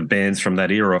the bands from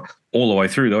that era all the way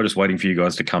through. They were just waiting for you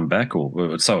guys to come back,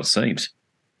 or so it seems.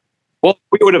 Well,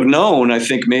 we would have known. I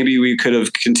think maybe we could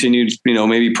have continued,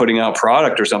 maybe putting out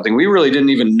product or something. We really didn't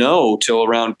even know till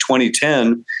around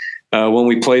 2010. When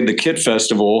we played the Kit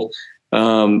Festival,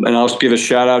 and I'll give a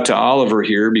shout out to Oliver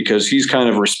here because he's kind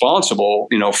of responsible,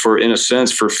 in a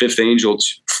sense, for Fifth Angel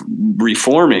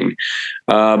reforming.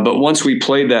 But once we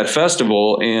played that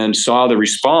festival and saw the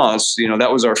response,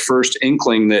 that was our first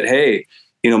inkling that, hey,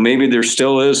 maybe there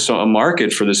still is a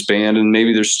market for this band, and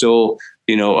maybe there's still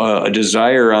a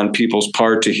desire on people's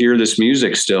part to hear this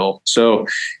music still. So,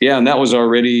 yeah, and that was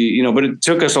already, but it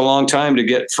took us a long time to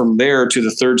get from there to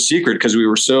the Third Secret because we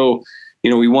were so,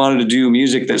 we wanted to do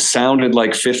music that sounded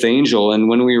like Fifth Angel. And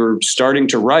when we were starting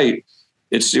to write,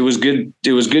 it was good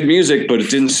music, but it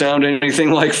didn't sound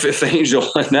anything like Fifth Angel.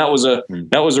 And that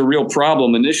was a real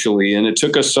problem initially. And it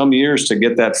took us some years to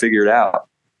get that figured out.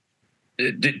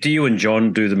 Do you and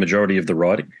John do the majority of the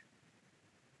writing?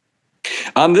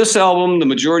 On this album, the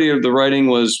majority of the writing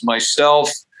was myself,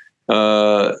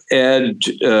 Ed,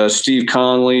 Steve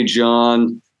Conley,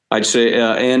 John, I'd say,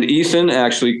 and Ethan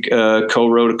actually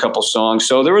co-wrote a couple songs.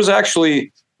 So there was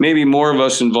actually maybe more of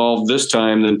us involved this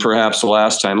time than perhaps the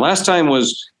last time. Last time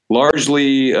was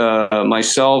largely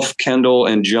myself, Kendall,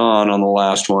 and John on the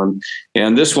last one.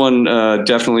 And this one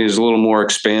definitely is a little more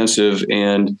expansive,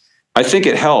 and I think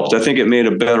it helped. I think it made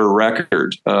a better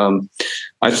record.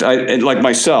 I like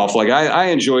myself, I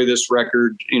enjoy this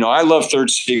record. I love Third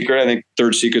Secret. I think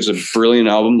Third Secret's a brilliant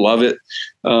album. Love it.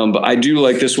 But I do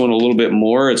like this one a little bit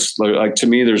more. It's like to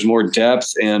me, there's more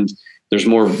depth and there's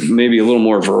maybe a little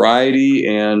more variety.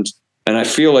 And I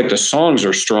feel like the songs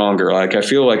are stronger. I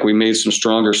feel like we made some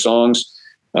stronger songs.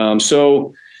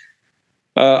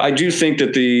 I do think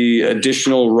that the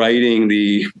additional writing,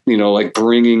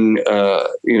 bringing,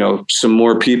 some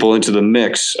more people into the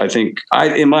mix,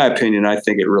 in my opinion, I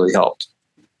think it really helped.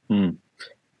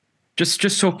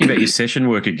 Just talking about your session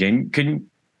work again,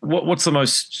 what's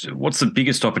the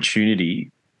biggest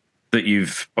opportunity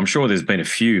that I'm sure there's been a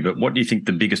few, but what do you think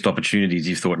the biggest opportunities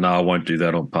you've thought, no, I won't do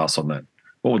that, I'll pass on that?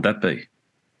 What would that be?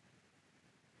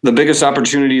 The biggest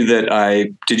opportunity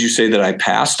did you say that I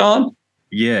passed on?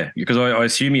 Yeah, because I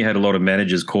assume you had a lot of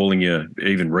managers calling you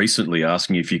even recently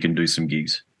asking if you can do some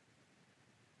gigs.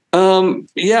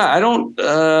 Yeah, I don't.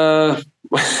 Well,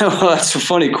 that's a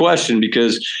funny question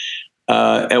because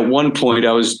at one point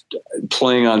I was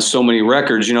playing on so many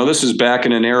records. This is back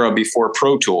in an era before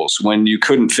Pro Tools when you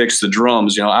couldn't fix the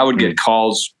drums. I would get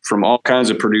calls from all kinds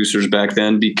of producers back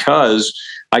then because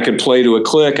I could play to a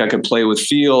click, I could play with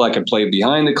feel, I could play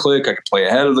behind the click, I could play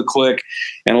ahead of the click.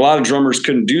 And a lot of drummers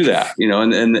couldn't do that,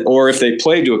 or if they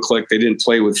played to a click, they didn't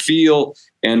play with feel,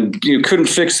 and you couldn't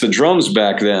fix the drums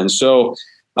back then. So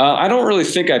I don't really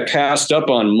think I passed up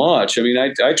on much. I mean,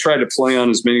 I tried to play on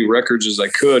as many records as I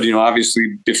could.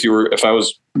 Obviously, if I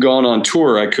was going on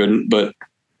tour, I couldn't. But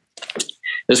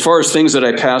as far as things that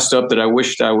I passed up that I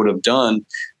wished I would have done,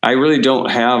 I really don't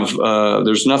have.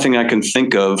 There's nothing I can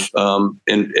think of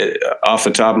off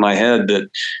the top of my head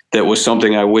that was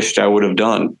something I wished I would have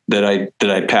done that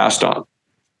I passed on.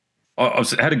 I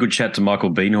had a good chat to Michael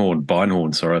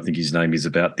Beinhorn, sorry, I think his name is,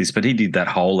 about this, but he did that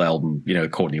whole album,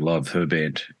 Courtney Love, her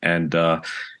band, and I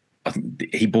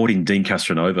think he brought in Dean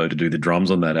Castronovo to do the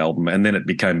drums on that album, and then it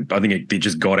became, I think it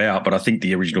just got out, but I think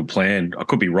the original plan, I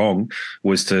could be wrong,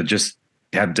 was to just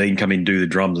have Dean come in and do the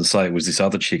drums and say it was this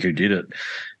other chick who did it.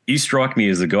 You strike me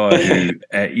as the guy who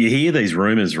you hear these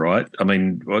rumors, right? I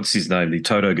mean, what's his name? The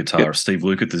Toto guitarist, Steve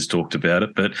Lukather, has talked about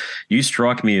it, but you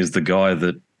strike me as the guy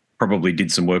that probably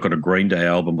did some work on a Green Day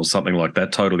album or something like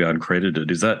that, totally uncredited.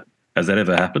 Has that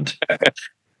ever happened?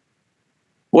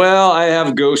 Well, I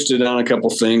have ghosted on a couple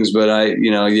things, but I can't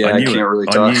really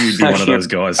talk. I knew you'd be one of those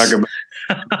guys.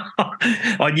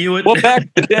 I knew it. Well, back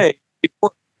in the day,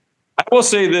 I will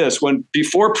say this: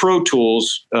 before Pro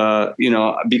Tools,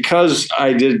 because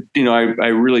I did, I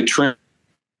really trained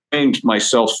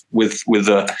myself with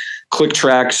click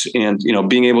tracks and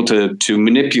being able to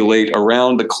manipulate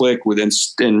around the click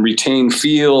and retain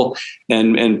feel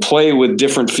and play with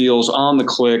different feels on the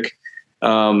click.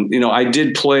 I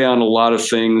did play on a lot of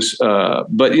things,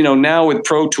 but now with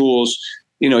Pro Tools,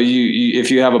 if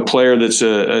you have a player that's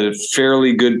a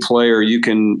fairly good player, you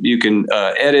can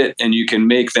edit and you can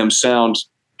make them sound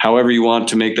however you want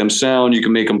to make them sound. You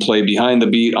can make them play behind the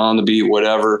beat, on the beat,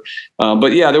 whatever.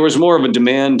 But yeah, there was more of a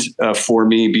demand for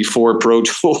me before Pro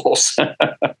Tools.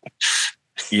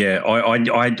 Yeah,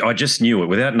 I just knew it.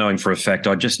 Without knowing for a fact,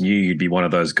 I just knew you'd be one of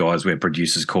those guys where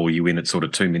producers call you in at sort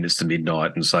of 2 minutes to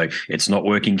midnight and say, "It's not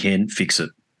working, Ken, fix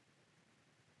it."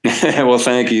 Well,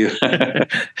 thank you.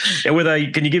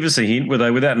 Can you give us a hint? Were they,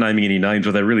 without naming any names,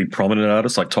 were they really prominent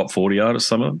artists, like top 40 artists,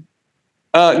 some of them?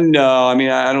 No, I mean,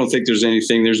 I don't think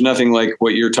there's nothing like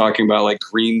what you're talking about, like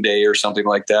Green Day or something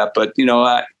like that. But,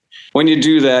 when you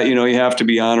do that, you have to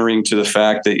be honoring to the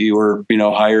fact that you were,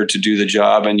 hired to do the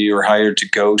job and you were hired to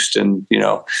ghost, and,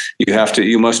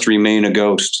 you must remain a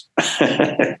ghost.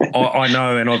 I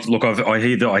know. And I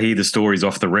hear the stories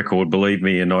off the record, believe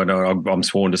me. And I know I'm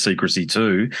sworn to secrecy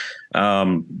too.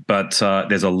 But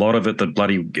there's a lot of it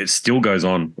that it still goes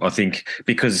on, I think,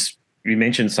 because you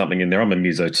mentioned something in there. I'm a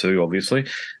muso too, obviously.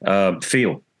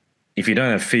 Feel. If you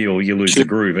don't have feel, you lose the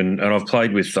groove. And I've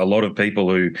played with a lot of people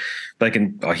who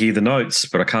I hear the notes,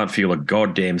 but I can't feel a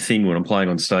goddamn thing when I'm playing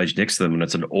on stage next to them, and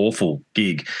it's an awful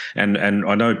gig. And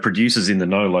I know producers in the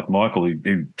know, like Michael, who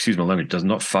excuse my language, does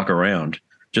not fuck around,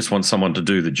 just wants someone to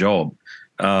do the job.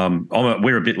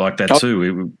 We're a bit like that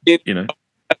too,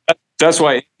 That's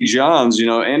why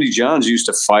Andy Johns used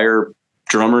to fire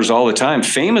drummers all the time,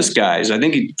 famous guys. I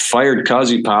think he fired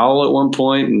Kazi Powell at one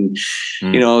point, and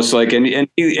it's like,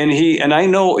 and I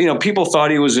know, people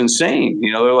thought he was insane.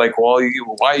 They're like, well,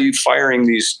 why are you firing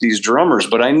these drummers?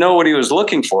 But I know what he was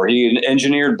looking for. He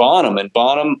engineered Bonham, and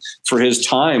Bonham for his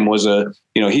time was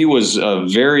he was a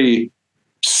very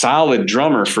solid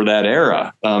drummer for that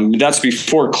era. That's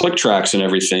before click tracks and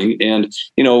everything. And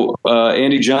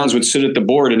Andy Johns would sit at the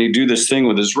board and he'd do this thing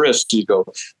with his wrist. He'd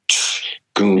go,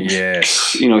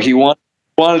 yes. He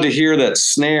wanted to hear that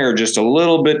snare just a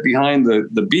little bit behind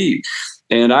the beat,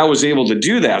 and I was able to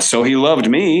do that. So he loved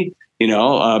me,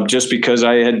 just because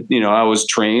I had, I was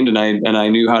trained and I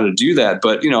knew how to do that.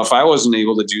 But if I wasn't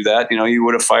able to do that, he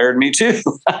would have fired me too.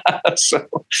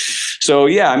 So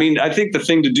yeah, I mean, I think the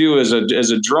thing to do as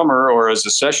a drummer or as a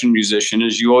session musician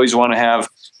is you always want to have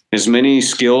as many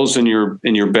skills in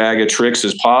your bag of tricks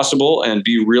as possible and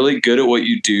be really good at what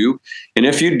you do. And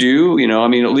if you do,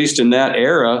 at least in that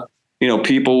era,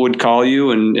 people would call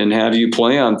you and have you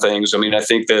play on things. I mean, I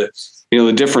think that,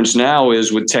 the difference now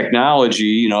is with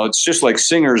technology, it's just like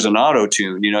singers and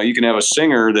auto-tune. You can have a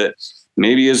singer that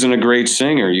maybe isn't a great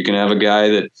singer. You can have a guy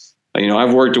that,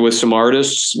 I've worked with some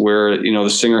artists where, the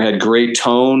singer had great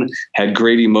tone, had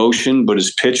great emotion, but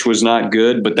his pitch was not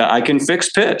good, but I can fix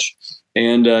pitch.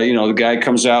 And, the guy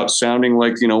comes out sounding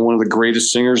like, one of the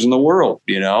greatest singers in the world,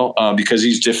 because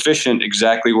he's deficient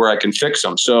exactly where I can fix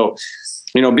him. So,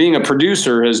 being a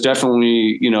producer has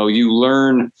definitely, you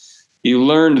learn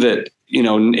that,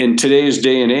 in today's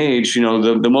day and age,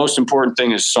 the most important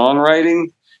thing is songwriting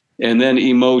and then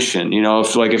emotion.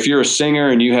 If you're a singer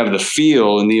and you have the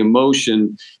feel and the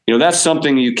emotion, that's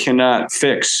something you cannot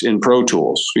fix in Pro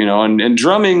Tools, and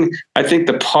drumming, I think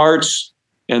the parts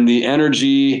and the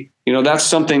energy, that's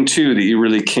something too that you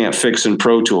really can't fix in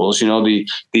Pro Tools.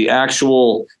 The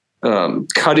actual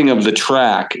cutting of the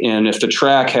track, and if the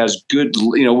track has good,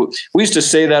 we used to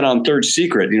say that on Third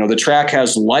Secret, the track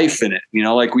has life in it.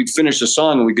 Like we'd finish a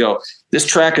song and we go, this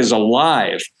track is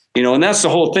alive, and that's the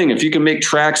whole thing. If you can make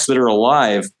tracks that are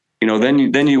alive,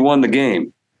 then you won the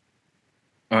game.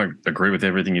 I agree with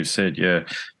everything you've said. Yeah,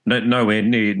 nowhere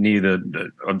near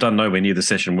I've done nowhere near the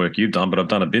session work you've done, but I've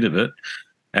done a bit of it.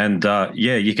 And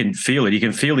you can feel it. You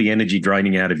can feel the energy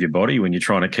draining out of your body when you're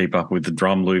trying to keep up with the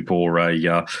drum loop or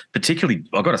particularly,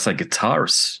 I've got to say,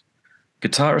 guitarists.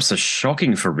 Guitarists are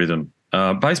shocking for rhythm.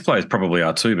 Bass players probably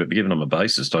are too, but given I'm a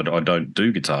bassist, I don't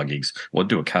do guitar gigs. Well, I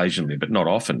do occasionally, but not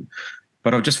often.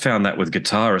 But I've just found that with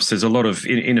guitarists, there's a lot of,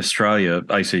 in Australia,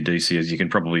 AC/DC, as you can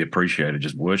probably appreciate, are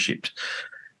just worshipped.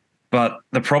 But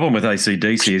the problem with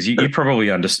AC/DC is you probably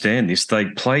understand this. They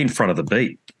play in front of the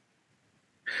beat.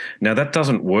 Now, that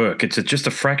doesn't work. It's just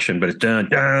a fraction, but it's dun,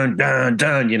 dun, dun,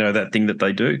 dun, that thing that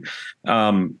they do.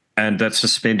 And that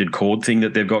suspended chord thing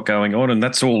that they've got going on. And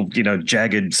that's all,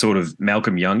 jagged sort of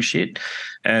Malcolm Young shit.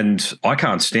 And I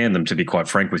can't stand them, to be quite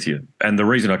frank with you. And the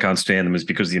reason I can't stand them is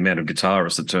because of the amount of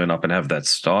guitarists that turn up and have that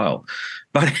style.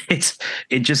 But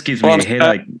it just gives me a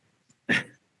headache.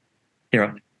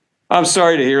 I'm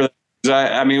sorry to hear that.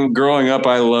 I mean, growing up,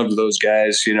 I loved those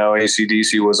guys.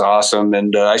 AC/DC was awesome,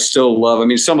 and I still love. I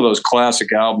mean, some of those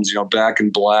classic albums. Back in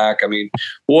Black. I mean,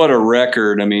 what a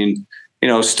record! I mean,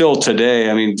 still today.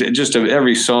 I mean, just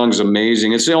every song's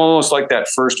amazing. It's almost like that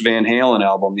first Van Halen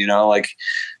album.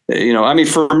 I mean,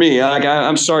 for me,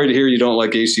 I'm sorry to hear you don't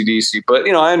like AC/DC, but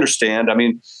I understand. I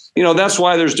mean, that's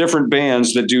why there's different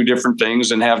bands that do different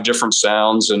things and have different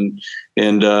sounds, and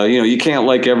you can't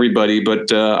like everybody,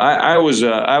 but I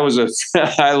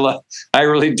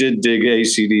really did dig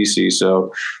AC/DC.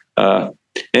 So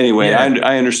anyway, yeah.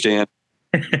 I understand.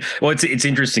 Well, it's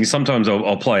interesting. Sometimes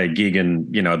I'll play a gig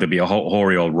and there'll be a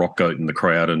hoary old rock goat in the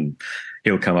crowd, and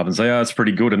he'll come up and say, "Oh, it's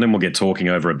pretty good," and then we'll get talking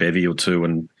over a bevy or two,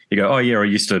 and you go, "Oh yeah, I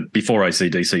used to, before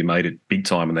AC/DC made it big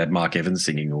time, and they had Mark Evans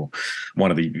singing, or one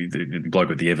of the bloke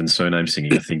with the Evans surname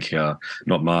singing, I think,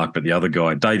 not Mark, but the other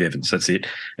guy, Dave Evans, that's it.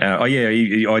 Oh yeah,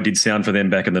 I did sound for them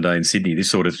back in the day in Sydney, this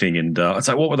sort of thing." And I'd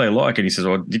say, "What were they like?" And he says,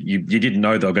 "Oh, you didn't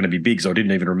know they were going to be big, so I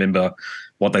didn't even remember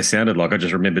what they sounded like. I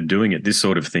just remember doing it," this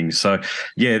sort of thing. So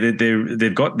yeah,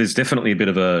 there's definitely a bit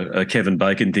of a Kevin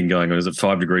Bacon thing going on. Is it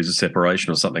 5 degrees of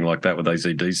separation or something like that with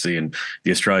AC/DC and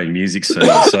the Australian music scene?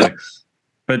 So.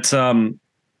 But,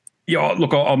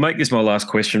 look, I'll make this my last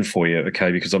question for you,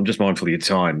 okay, because I'm just mindful of your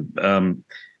time.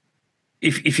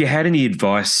 If you had any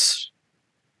advice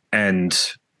and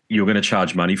you're going to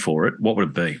charge money for it, what would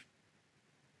it be?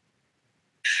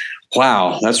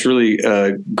 Wow, that's really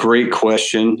a great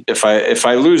question. If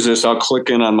I lose this, I'll click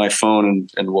in on my phone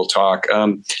and we'll talk.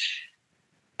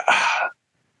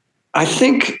 I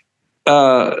think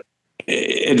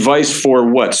advice for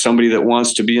what? Somebody that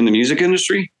wants to be in the music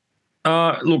industry?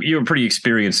 Look, you're a pretty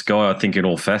experienced guy, I think, in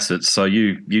all facets. So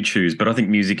you choose, but I think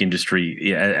music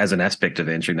industry, as an aspect of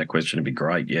answering that question, would be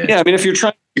great. Yeah. Yeah. I mean, if you're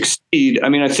trying to succeed, I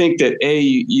mean, I think that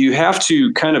you have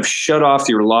to kind of shut off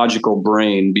your logical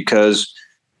brain, because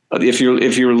if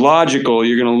you're logical,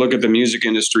 you're going to look at the music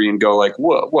industry and go like,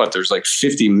 what? There's like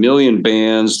 50 million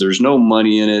bands. There's no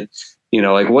money in it.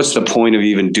 Like what's the point of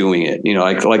even doing it?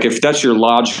 Like if that's your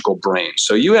logical brain.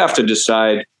 So you have to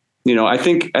decide. I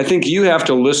think you have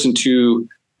to listen to.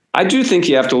 I do think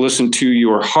you have to listen to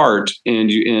your heart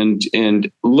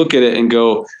and look at it and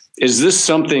go, is this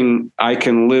something I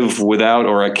can live without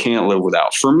or I can't live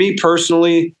without? For me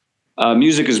personally,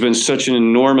 music has been such an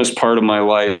enormous part of my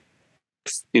life,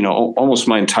 almost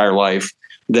my entire life,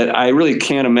 that I really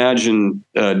can't imagine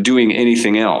doing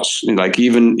anything else. Like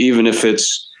even if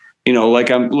it's.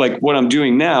 Like what I'm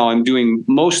doing now, I'm doing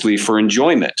mostly for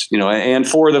enjoyment, and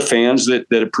for the fans that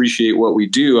appreciate what we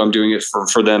do. I'm doing it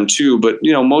for them too, but,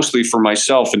 mostly for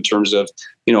myself in terms of,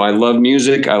 I love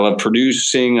music. I love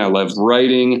producing. I love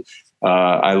writing.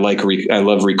 I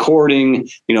love recording.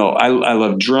 I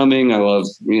love drumming. I love,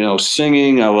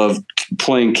 singing. I love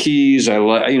playing keys. I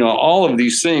love, all of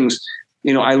these things,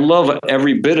 I love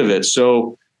every bit of it.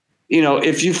 So,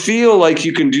 if you feel like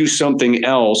you can do something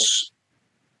else,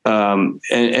 and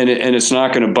it's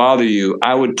not going to bother you,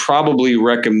 I would probably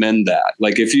recommend that.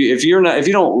 Like if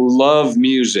you don't love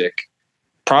music,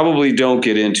 probably don't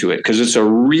get into it, because it's a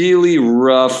really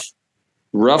rough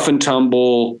and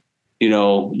tumble,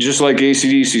 just like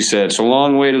AC/DC said, it's a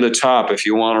long way to the top if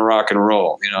you want to rock and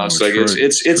roll. It's like,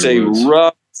 it's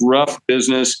a rough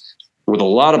business with a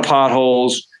lot of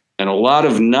potholes and a lot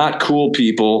of not cool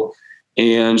people.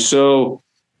 And so,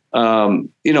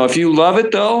 if you love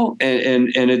it though,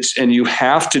 and you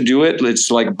have to do it,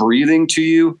 it's like breathing to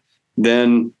you,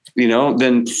 then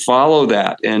follow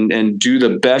that and do the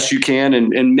best you can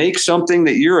and make something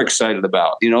that you're excited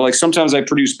about. Like sometimes I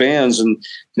produce bands and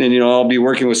I'll be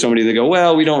working with somebody. They go,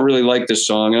 well, we don't really like this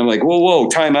song. And I'm like, whoa,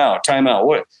 time out.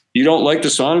 What? You don't like the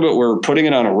song, but we're putting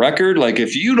it on a record? Like,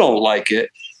 if you don't like it,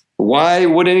 why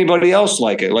would anybody else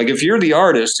like it? Like, if you're the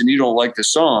artist and you don't like the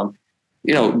song,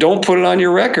 don't put it on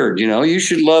your record. You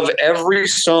should love every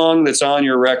song that's on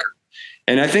your record.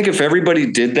 And I think if everybody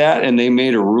did that and they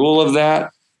made a rule of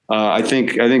that, I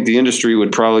think the industry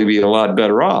would probably be a lot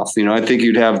better off. I think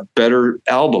you'd have better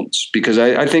albums, because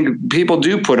I think people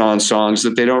do put on songs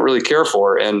that they don't really care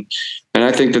for. And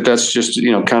I think that's just,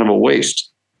 kind of a waste.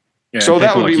 Yeah, so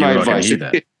that would be my advice.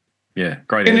 Yeah.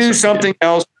 Great. You can do something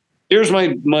else. Here's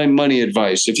my money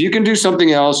advice. If you can do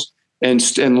something else and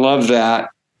love that,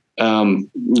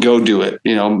 go do it.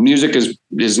 Music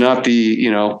is not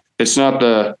it's not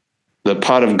the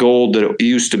pot of gold that it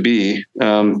used to be,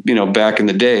 back in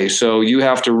the day. So you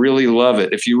have to really love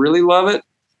it. If you really love it,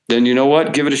 then you know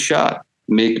what? Give it a shot.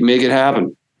 Make it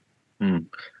happen.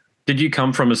 Did you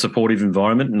come from a supportive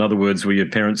environment? In other words, were your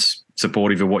parents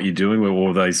supportive of what you're doing, or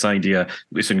were they saying to you,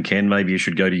 listen, Ken, maybe you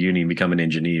should go to uni and become an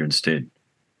engineer instead?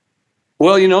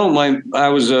 Well, I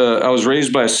was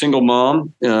raised by a single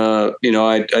mom.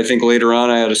 I think later on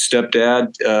I had a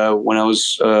stepdad when I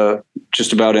was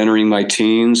just about entering my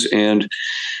teens, and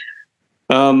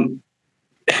my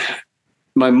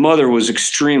mother was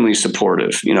extremely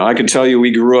supportive. I could tell you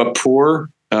we grew up poor.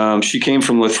 She came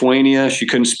from Lithuania. She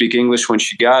couldn't speak English when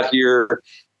she got here.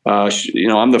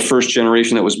 I'm the first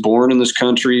generation that was born in this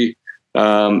country,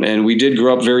 and we did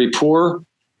grow up very poor.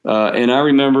 And I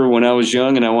remember when I was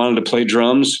young and I wanted to play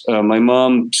drums, my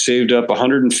mom saved up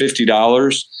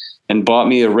 $150 and bought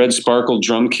me a red sparkle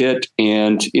drum kit.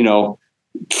 And,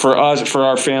 for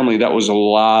our family, that was a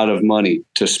lot of money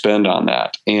to spend on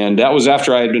that. And that was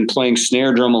after I had been playing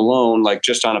snare drum alone, like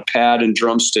just on a pad and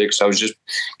drumsticks. I was just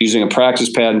using a practice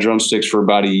pad and drumsticks for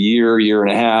about a year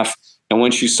and a half. And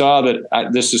when she saw that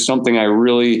this is something I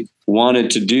really wanted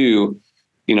to do,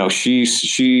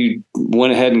 she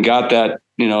went ahead and got that.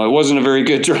 It wasn't a very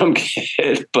good drum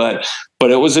kit, but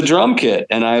it was a drum kit,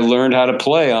 and I learned how to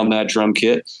play on that drum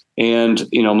kit. And,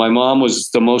 my mom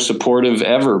was the most supportive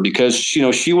ever, because,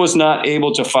 she was not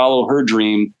able to follow her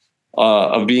dream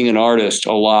of being an artist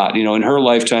a lot. In her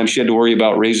lifetime, she had to worry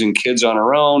about raising kids on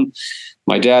her own.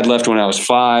 My dad left when I was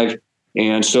 5.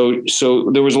 And so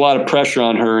there was a lot of pressure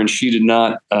on her, and she did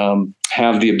not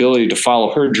have the ability to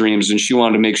follow her dreams. And she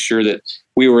wanted to make sure that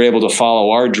we were able to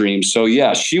follow our dreams. So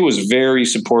yeah, she was very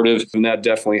supportive, and that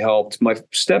definitely helped. My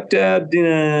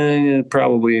stepdad,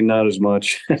 probably not as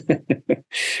much.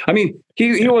 I mean,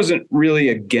 he wasn't really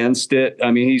against it.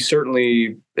 I mean, he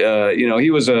certainly,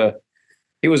 he was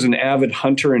an avid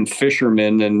hunter and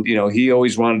fisherman, and, he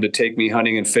always wanted to take me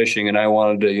hunting and fishing, and I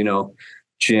wanted to,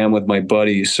 jam with my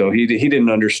buddies. So he didn't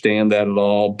understand that at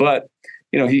all, but,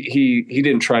 he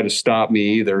didn't try to stop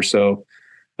me either. So,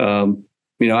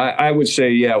 I would say,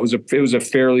 yeah, it was a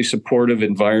fairly supportive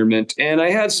environment, and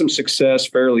I had some success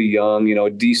fairly young,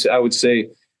 decent. I would say,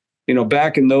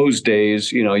 back in those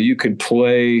days, you could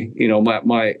play,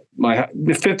 my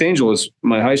Fifth Angel was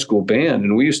my high school band,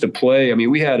 and we used to play. I mean,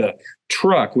 we had a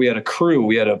truck, we had a crew,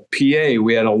 we had a PA,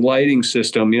 we had a lighting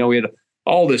system, we had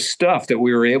all this stuff that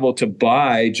we were able to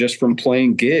buy just from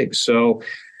playing gigs. So,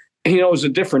 it was a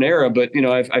different era, but,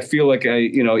 I feel like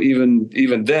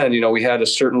even then, we had a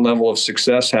certain level of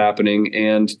success happening.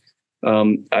 And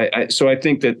so I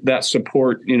think that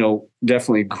support,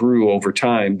 definitely grew over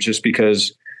time, just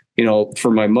because,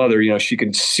 for my mother, she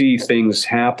could see things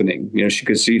happening, she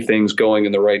could see things going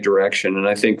in the right direction. And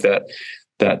I think that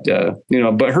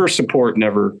but her support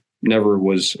never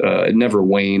was, it never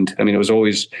waned. I mean,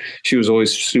 she was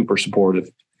always super supportive.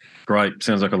 Great.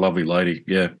 Sounds like a lovely lady.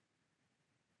 Yeah.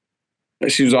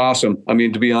 She was awesome. I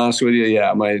mean, to be honest with you,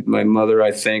 yeah, my mother,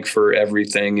 I thank for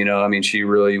everything. I mean, she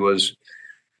really was,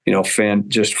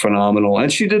 just phenomenal.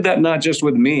 And she did that not just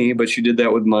with me, but she did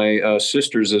that with my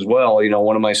sisters as well.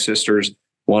 One of my sisters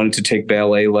wanted to take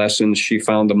ballet lessons. She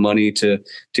found the money to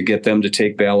get them to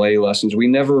take ballet lessons. We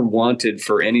never wanted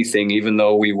for anything, even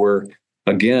though we were,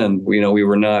 again, we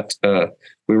were not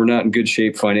in good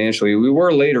shape financially. We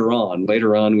were later on.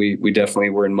 Later on, we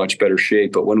definitely were in much better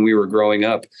shape. But when we were growing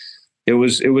up, it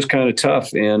was kind of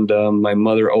tough. And my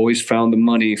mother always found the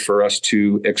money for us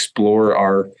to explore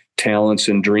our talents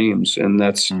and dreams. And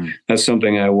that's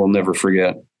something I will never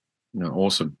forget. No,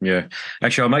 awesome. Yeah.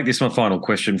 Actually, I'll make this my final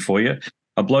question for you.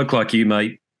 A bloke like you,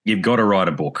 mate, you've got to write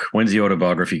a book. When's the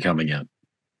autobiography coming out?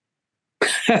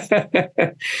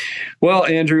 Well,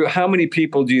 Andrew, how many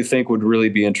people do you think would really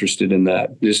be interested in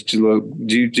that? Just do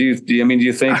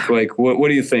you think like what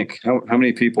do you think? How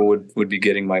many people would be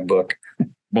getting my book?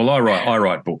 Well, I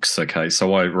write books. Okay,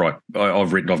 so I've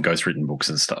ghostwritten books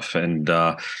and stuff. And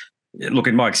look,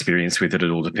 in my experience with it, it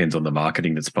all depends on the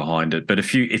marketing that's behind it. But I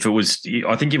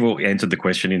think you've all answered the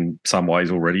question in some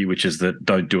ways already, which is that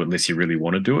don't do it unless you really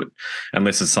want to do it,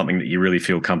 unless it's something that you really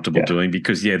feel comfortable doing.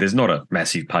 Because there's not a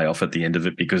massive payoff at the end of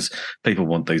it, because people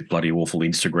want these bloody awful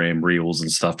Instagram reels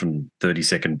and stuff and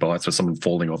 30-second bites or someone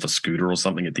falling off a scooter or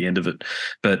something at the end of it.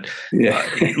 But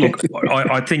look,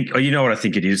 I think what I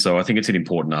think it is though. I think it's an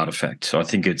important artifact. So I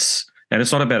think it's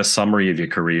not about a summary of your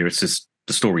career. It's just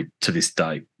the story to this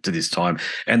day, to this time.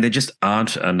 And there just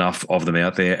aren't enough of them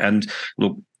out there. And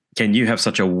look, Ken, you have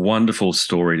such a wonderful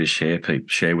story to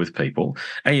share with people.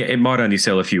 And it might only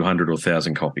sell a few hundred or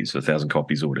 1,000 copies or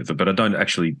whatever, but I don't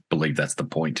actually believe that's the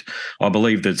point. I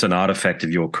believe that it's an artifact of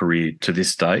your career to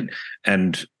this date,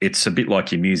 and it's a bit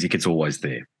like your music. It's always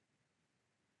there.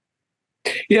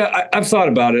 Yeah, I've thought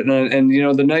about it. And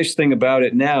the nice thing about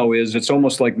it now is it's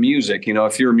almost like music.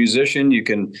 If you're a musician, you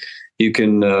can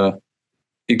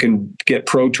get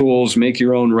Pro Tools, make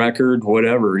your own record,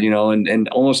 whatever, and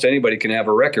almost anybody can have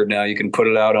a record now. You can put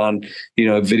it out on,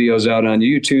 videos out on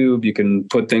YouTube. You can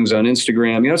put things on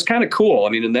Instagram. It's kind of cool. I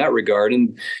mean, in that regard,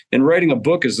 and writing a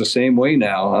book is the same way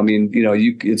now. I mean,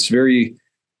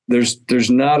 there's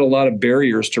not a lot of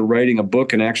barriers to writing a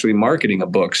book and actually marketing a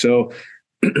book. So,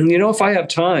 if I have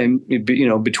time,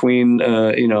 between,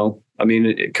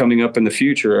 coming up in the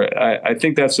future, I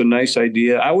think that's a nice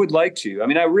idea. I would like to. I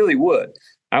mean, I really would.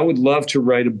 I would love to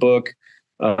write a book.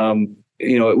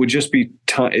 It would just be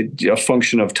a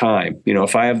function of time.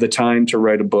 If I have the time to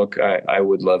write a book, I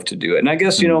would love to do it. And I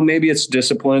guess, maybe it's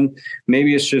discipline.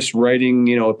 Maybe it's just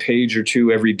writing, a page or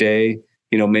two every day.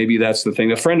 Maybe that's the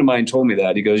thing. A friend of mine told me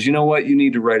that. He goes, you know what? You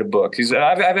need to write a book.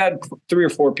 I've had 3 or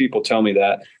 4 people tell me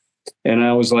that. And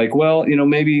I was like, well,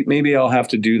 maybe I'll have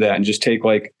to do that and just take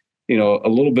a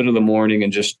little bit of the morning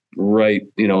and just write,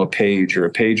 a page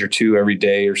or two every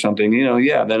day or something, then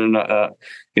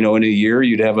in a year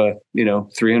you'd have a,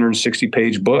 360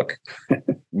 page book.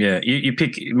 Yeah.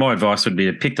 My advice would be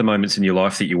to pick the moments in your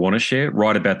life that you want to share,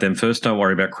 write about them first. Don't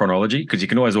worry about chronology, because you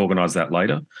can always organize that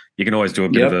later. You can always do a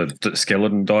bit of a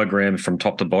skeleton diagram from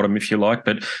top to bottom if you like,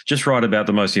 but just write about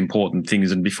the most important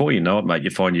things. And before you know it, mate, you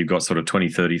find you've got sort of 20,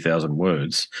 30,000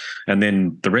 words. And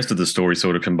then the rest of the story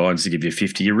sort of combines to give you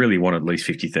 50. You really want at least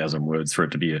 50,000 words for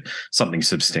it to be something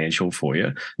substantial for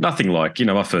you. Nothing like,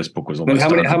 my first book was almost how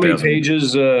many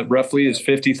pages roughly is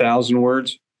 50,000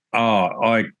 words? Oh,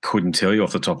 I couldn't tell you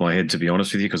off the top of my head, to be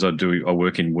honest with you, because I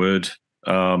work in Word.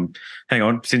 Hang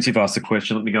on. Since you've asked the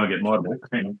question, let me go and get my book.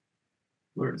 Hang on.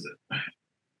 Where is it?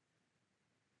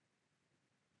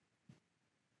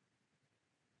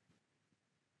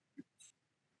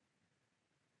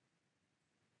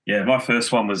 Yeah, my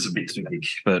first one was a bit too big,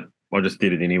 but I just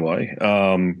did it anyway.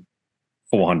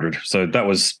 400. So that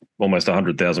was almost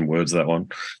 100,000 words, that one.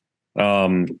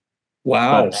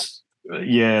 Wow.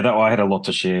 I had a lot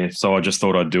to share, so I just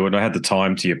thought I'd do it. And I had the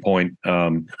time, to your point.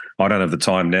 I don't have the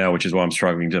time now, which is why I'm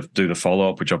struggling to do the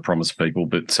follow-up, which I promised people.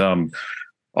 But, to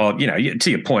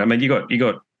your point, I mean, you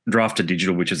got Drafted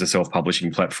Digital, which is a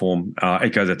self-publishing platform.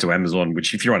 It goes out to Amazon,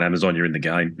 which if you're on Amazon, you're in the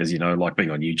game, as you know, like being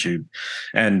on YouTube.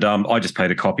 And I just paid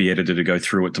a copy editor to go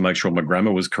through it to make sure my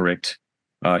grammar was correct.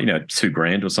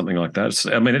 $2,000 or something like that.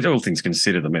 I mean, all things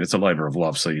considered, I mean, it's a labor of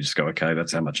love. So you just go, okay,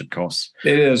 that's how much it costs.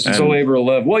 It is. It's a labor of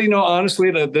love. Well,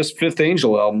 honestly, this Fifth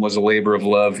Angel album was a labor of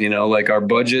love. Like our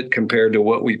budget compared to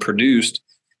what we produced,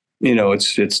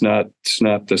 it's not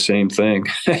the same thing.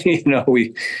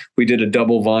 We did a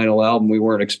double vinyl album. We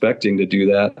weren't expecting to do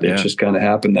that. It just kind of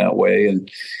happened that way.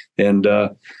 And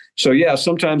so, yeah,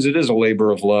 sometimes it is a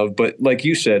labor of love, but like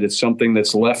you said, it's something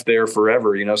that's left there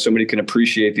forever. Somebody can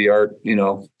appreciate the art,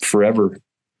 forever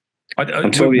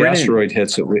until the asteroid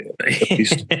hits at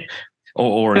least.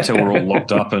 or until we're all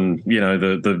locked up and,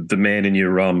 the man in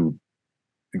your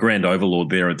grand overlord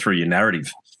there and through your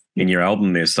narrative in your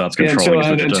album there starts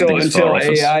controlling until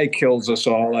AI kills us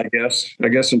all, I guess.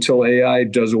 Until AI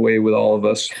does away with all of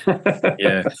us.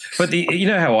 Yeah. But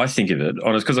how I think of it,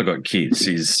 honest, because I've got kids,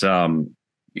 is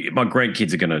my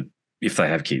grandkids are going to, if they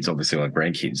have kids, obviously like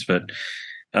grandkids, but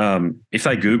if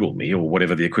they Google me or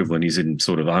whatever the equivalent is in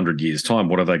sort of 100 years' time,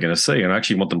 what are they going to see? And I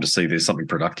actually want them to see there's something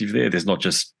productive there. There's not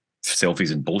just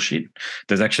selfies and bullshit.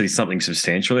 There's actually something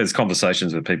substantial. There's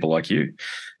conversations with people like you.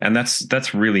 And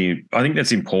that's really, I think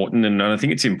that's important. And I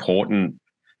think it's important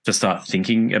to start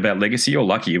thinking about legacy. You're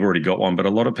lucky you've already got one, but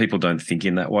a lot of people don't think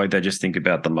in that way. They just think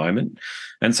about the moment.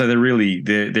 And so they're really,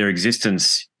 their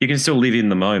existence, you can still live in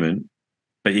the moment,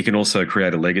 but you can also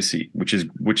create a legacy, which is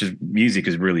music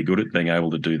is really good at being able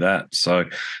to do that. So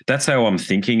that's how I'm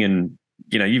thinking. And,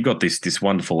 you know, you've got this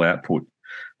wonderful output.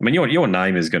 I mean, your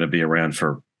name is going to be around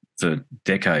for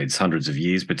decades, hundreds of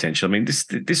years potentially. I mean,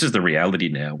 this is the reality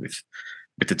now with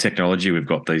the technology we've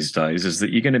got these days, is that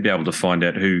you're going to be able to find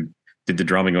out who did the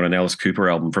drumming on an Alice Cooper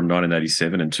album from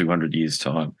 1987 in 200 years'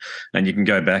 time. And you can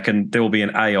go back and there will be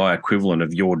an AI equivalent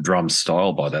of your drum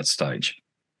style by that stage.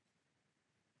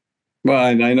 Well,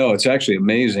 I know it's actually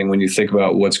amazing when you think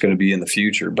about what's going to be in the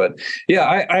future. But yeah,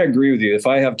 I agree with you. If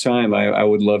I have time, I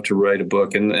would love to write a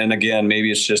book. And again,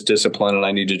 maybe it's just discipline and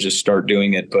I need to just start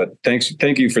doing it. But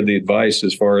thank you for the advice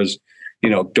as far as, you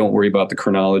know, don't worry about the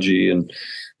chronology and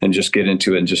just get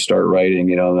into it and just start writing.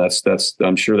 You know, that's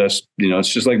I'm sure that's, you know,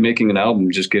 it's just like making an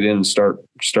album. Just get in and start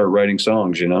writing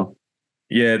songs, you know.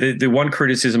 Yeah, the one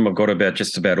criticism I've got about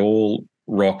just about all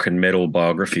rock and metal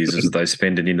biographies is that they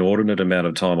spend an inordinate amount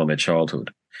of time on their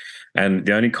childhood. And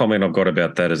the only comment I've got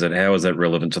about that is that how is that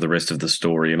relevant to the rest of the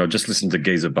story? And I've just listened to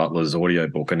Geezer Butler's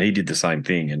audiobook and he did the same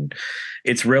thing. And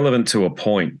it's relevant to a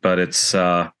point, but it's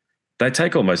they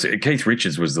take almost – Keith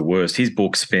Richards was the worst. His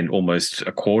book spent almost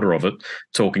a quarter of it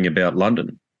talking about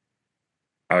London.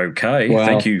 Okay, wow.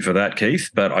 Thank you for that, Keith,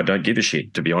 but I don't give a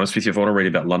shit, to be honest with you. If I want to read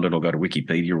about London, I'll go to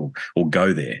Wikipedia or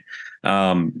go there.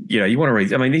 You know, you want to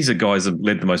read – I mean, these are guys that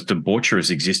led the most debaucherous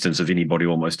existence of anybody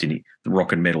almost in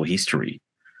rock and metal history,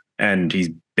 and he's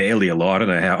barely alive.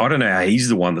 I don't know how he's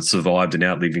the one that survived and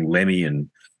outliving Lemmy and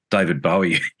David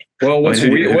Bowie. Well,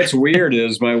 what's weird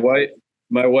is my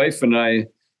wife and I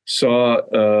saw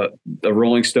the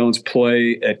Rolling Stones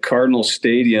play at Cardinal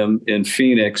Stadium in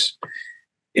Phoenix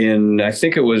in, I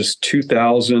think it was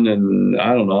 2000 and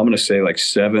I don't know, I'm going to say like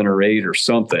 7 or 8 or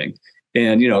something.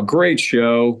 And, you know, great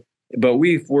show, but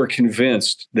we were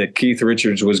convinced that Keith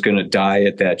Richards was going to die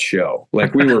at that show.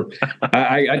 Like we were,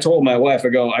 I told my wife, I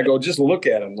go, just look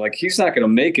at him. Like he's not going to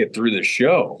make it through the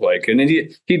show. Like, and then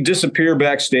he'd disappear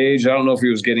backstage. I don't know if he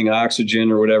was getting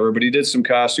oxygen or whatever, but he did some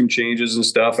costume changes and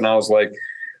stuff. And I was like,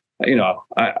 you know,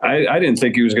 I didn't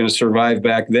think he was going to survive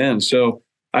back then. So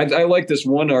I like this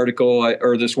one article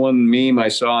or this one meme I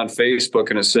saw on Facebook,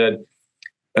 and it said,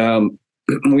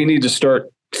 we need to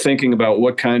start thinking about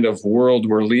what kind of world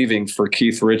we're leaving for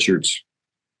Keith Richards.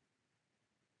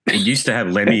 It used to have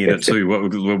Lemmy in it too.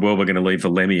 What world we're going to leave for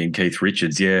Lemmy and Keith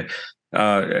Richards? Yeah.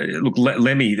 Look,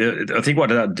 Lemmy, I think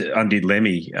what undid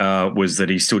Lemmy was that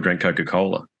he still drank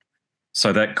Coca-Cola.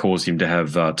 So that caused him to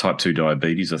have type 2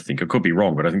 diabetes, I think. I could be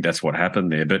wrong, but I think that's what happened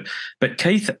there. But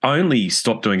Keith only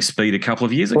stopped doing speed a couple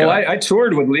of years ago. Well, I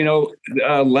toured with, you know,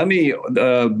 Lemmy,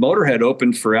 Motorhead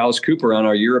opened for Alice Cooper on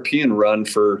our European run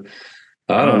for,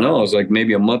 I don't know, it was like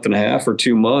maybe a month and a half or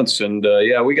 2 months. And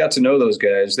yeah, we got to know those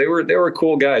guys. They were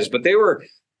cool guys, but they were,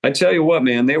 I tell you what,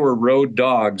 man, they were road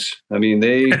dogs. I mean,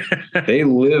 they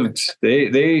lived,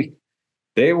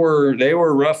 they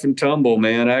were rough and tumble,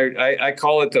 man. I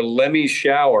call it the Lemmy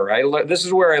shower. This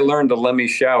is where I learned the Lemmy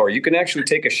shower. You can actually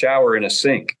take a shower in a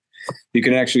sink. You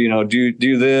can actually, you know,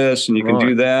 do this and you can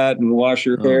do that and wash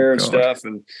your hair and stuff.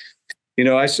 And, you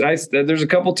know, there's a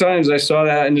couple times I saw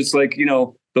that and it's like, you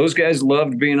know, those guys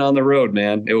loved being on the road,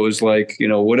 man. It was like, you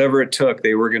know, whatever it took,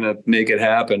 they were going to make it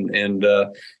happen. And,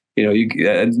 you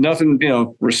know, nothing, you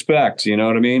know, respect, you know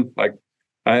what I mean? Like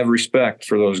I have respect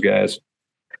for those guys.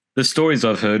 The stories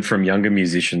I've heard from younger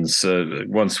musicians,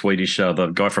 one Swedish,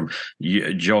 the guy from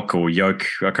Jock or Yoke,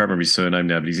 I can't remember his surname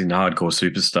now, but he's in Hardcore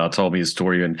Superstar, told me a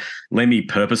story and Lemmy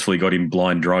purposefully got him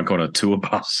blind drunk on a tour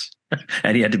bus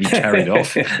and he had to be carried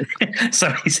off.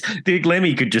 So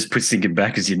Lemmy could just put thinking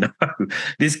back, as you know,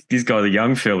 this guy, the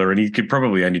young fella, and he could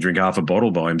probably only drink half a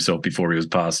bottle by himself before he was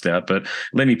passed out. But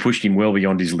Lemmy pushed him well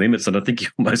beyond his limits, and I think he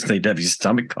almost need to have his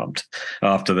stomach pumped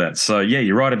after that. So yeah,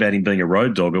 you're right about him being a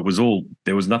road dog.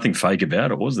 There was nothing fake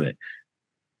about it, was there?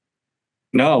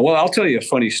 No. Well, I'll tell you a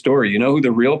funny story. You know who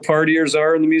the real partiers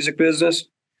are in the music business?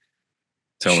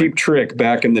 Cheap Trick.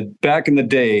 Back in the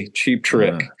day, Cheap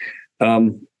Trick.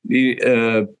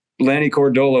 Lanny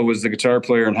Cordola was the guitar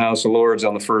player in House of Lords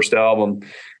on the first album.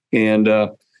 And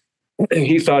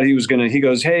he thought he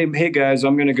goes, hey guys,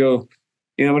 I'm going to go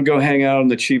hang out on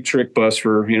the Cheap Trick bus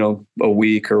for, you know, a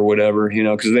week or whatever, you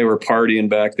know, because they were partying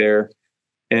back there.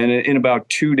 And in about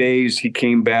 2 days, he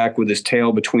came back with his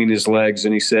tail between his legs,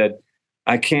 and he said,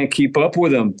 I can't keep up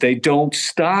with them. They don't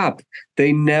stop.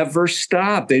 They never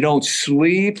stop. They don't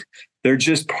sleep. They're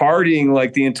just partying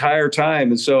like the entire time.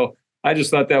 And so I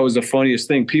just thought that was the funniest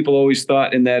thing. People always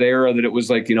thought in that era that it was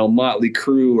like, Motley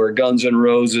Crue or Guns N'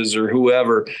 Roses or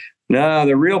whoever. Nah,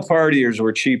 the real partiers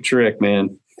were Cheap Trick,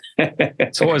 man.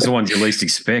 It's always the ones you least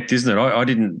expect, isn't it?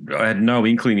 I had no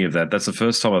inkling of that. That's the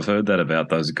first time I've heard that about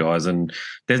those guys. And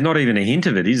there's not even a hint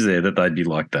of it, is there, that they'd be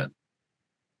like that?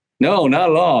 No, not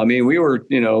at all. I mean, we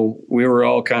were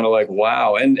all kind of like,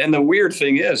 wow. And the weird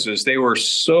thing is they were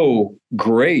so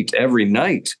great every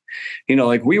night.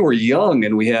 Like we were young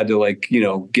and we had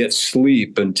to get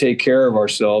sleep and take care of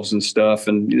ourselves and stuff.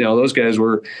 And, those guys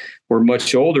were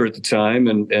much older at the time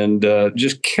and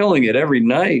just killing it every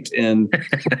night and,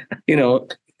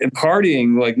 and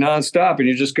partying like nonstop. And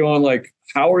you're just going like,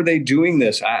 how are they doing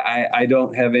this? I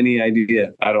don't have any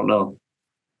idea. I don't know.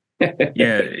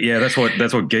 yeah. That's what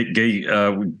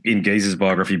in Geezer's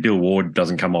biography, Bill Ward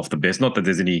doesn't come off the best. Not that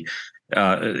there's any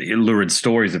lurid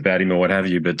stories about him or what have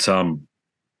you, but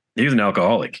he was an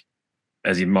alcoholic,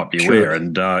 as you might be aware,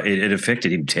 and it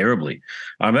affected him terribly.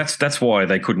 That's why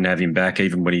they couldn't have him back,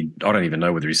 even when I don't even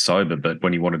know whether he's sober, but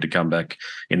when he wanted to come back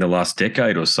in the last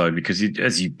decade or so, because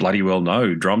as you bloody well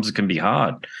know, drums can be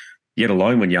hard, yet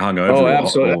alone when you're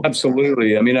hungover. Oh,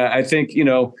 absolutely. I mean, I think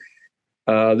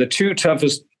the two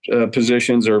toughest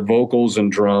positions are vocals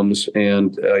and drums.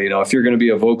 And, if you're going to be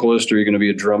a vocalist or you're going to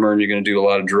be a drummer and you're going to do a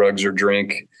lot of drugs or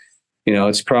drink,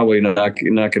 it's probably not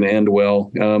going to end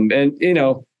well.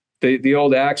 The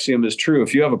old axiom is true.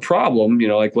 If you have a problem,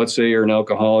 like let's say you're an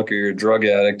alcoholic or you're a drug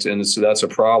addict, and so that's a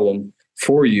problem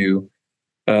for you,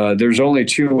 there's only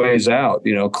two ways out,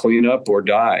 clean up or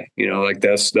die,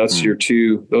 those are your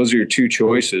two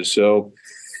choices. So,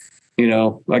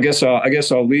 I guess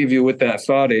I'll leave you with that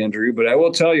thought, Andrew, but I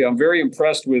will tell you, I'm very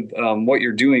impressed with what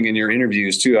you're doing in your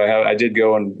interviews too. I did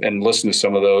go and listen to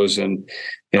some of those and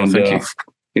thank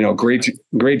you.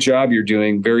 Great job you're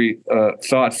doing. Very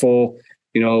thoughtful,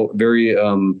 very,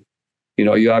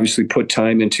 you obviously put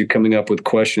time into coming up with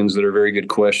questions that are very good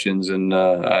questions. And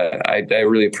I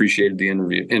really appreciated the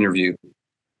interview.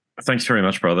 Thanks very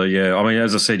much, brother. Yeah, I mean,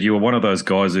 as I said, you were one of those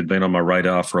guys who'd been on my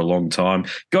radar for a long time.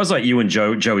 Guys like you and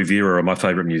Joey Vera are my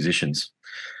favorite musicians.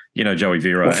 Joey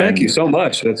Vera. Well, thank you so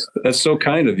much. That's so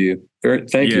kind of you.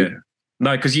 Thank you.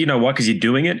 No, because you know why? Because you're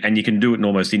doing it and you can do it in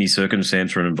almost any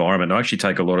circumstance or environment. I actually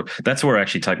that's where I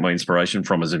actually take my inspiration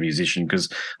from as a musician, because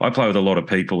I play with a lot of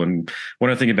people. And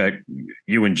when I think about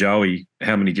you and Joey,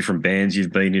 how many different bands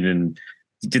you've been in and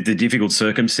did the difficult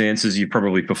circumstances you've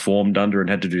probably performed under and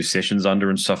had to do sessions under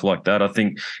and stuff like that, I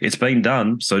think it's been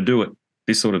done, so do it.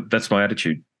 That's my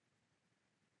attitude.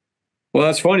 Well,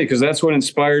 that's funny because that's what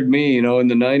inspired me. In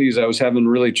the 90s, I was having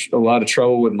really a lot of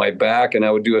trouble with my back, and I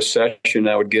would do a session,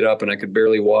 I would get up and I could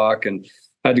barely walk, and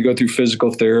I had to go through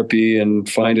physical therapy and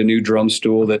find a new drum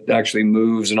stool that actually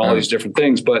moves and all these different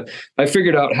things. But I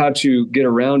figured out how to get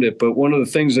around it. But one of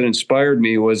the things that inspired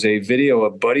me was a video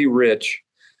of Buddy Rich.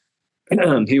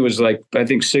 He was like, I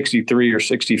think 63 or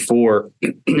 64,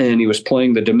 and he was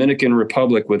playing the Dominican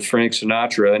Republic with Frank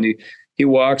Sinatra. And he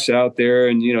walks out there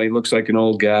and, he looks like an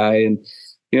old guy, and,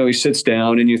 he sits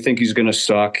down and you think he's going to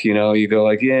suck, you go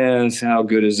like, yeah, how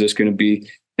good is this going to be?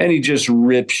 And he just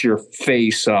rips your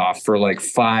face off for like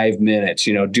 5 minutes,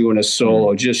 doing a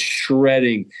solo, just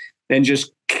shredding and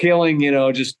just killing,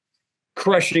 just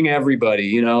crushing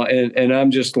everybody, and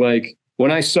I'm just like,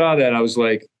 when I saw that, I was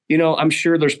like, I'm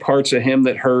sure there's parts of him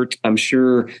that hurt. I'm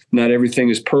sure not everything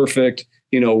is perfect,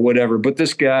 whatever. But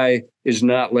this guy is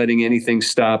not letting anything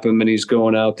stop him, and he's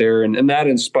going out there. And that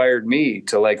inspired me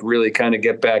to like really kind of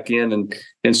get back in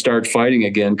and start fighting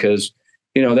again. Because,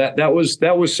 that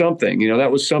was something,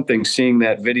 that was something, seeing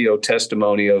that video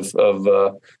testimony of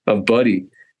Buddy.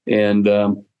 And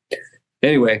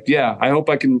anyway, yeah, I hope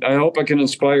I can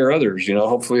inspire others.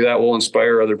 Hopefully that will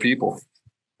inspire other people.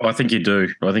 I think you do,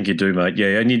 mate.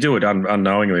 Yeah, and you do it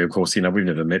unknowingly, of course. We've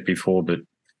never met before, but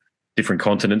different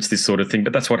continents, this sort of thing.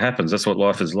 But that's what happens. That's what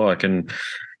life is like. And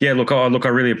yeah, look, I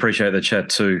really appreciate the chat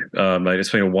too, mate. It's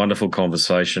been a wonderful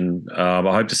conversation. I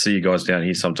hope to see you guys down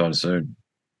here sometime soon.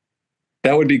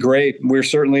 That would be great. We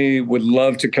certainly would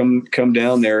love to come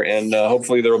down there, and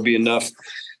hopefully there will be enough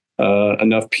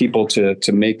people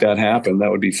to make that happen.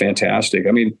 That would be fantastic.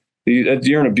 I mean,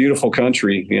 you're in a beautiful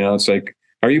country. It's like,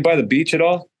 are you by the beach at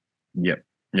all? Yep.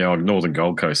 Yeah, on northern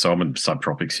Gold Coast. So I'm in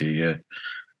subtropics here.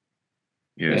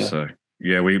 Yeah. So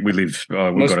yeah, we live.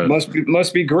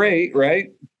 Must be great, right?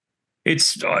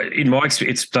 It's in my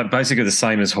experience, it's basically the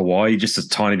same as Hawaii, just a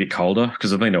tiny bit colder.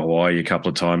 Because I've been to Hawaii a couple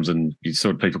of times, and you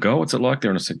sort of people go, "Oh, what's it like there?"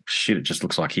 And I said, "Shit, it just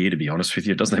looks like here." To be honest with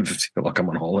you, it doesn't even feel like I'm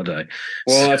on holiday.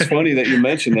 Well, that's funny that you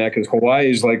mentioned that, because Hawaii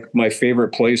is like my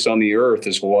favorite place on the earth.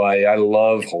 Is Hawaii? I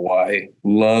love Hawaii.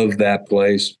 Love that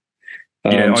place.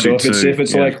 Yeah, I so do if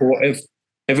it's like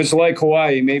if it's like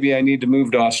Hawaii, maybe I need to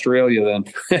move to Australia then.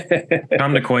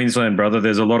 Come to Queensland, brother.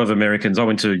 There's a lot of Americans. I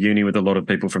went to uni with a lot of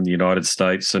people from the United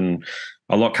States, and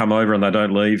a lot come over and they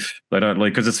don't leave. They don't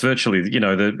leave because it's virtually, the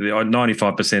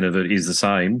 95% of it is the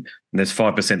same, and there's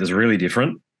 5% that's really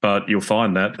different. But you'll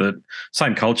find that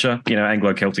same culture,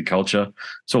 Anglo-Celtic culture,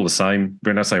 it's all the same.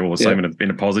 When I say all the same in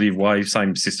a positive way,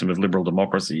 same system of liberal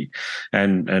democracy,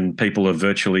 and people are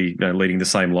virtually leading the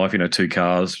same life. 2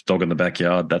 cars, dog in the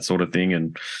backyard, that sort of thing,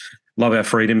 and love our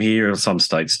freedom here. Some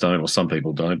states don't, or some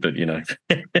people don't, but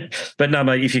But no,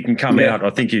 mate, if you can come out, I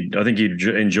think you'd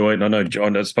enjoy it. And I know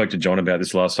I spoke to John about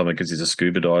this last time because he's a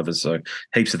scuba diver, so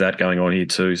heaps of that going on here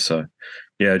too. So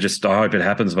yeah, I hope it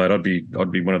happens, mate. I'd be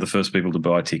one of the first people to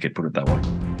buy a ticket, put it that way.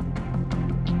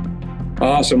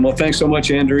 Awesome. Well, thanks so much,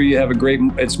 Andrew. You have a great.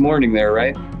 It's morning there,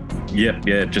 right? Yeah.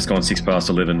 Just gone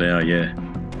 11:06 now. Yeah.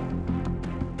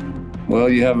 Well,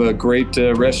 you have a great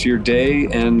rest of your day,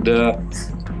 and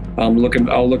I'll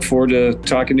look forward to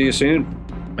talking to you soon.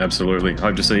 Absolutely.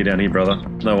 Hope to see you down here, brother.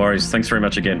 No worries. Thanks very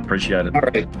much again. Appreciate it. All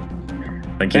right.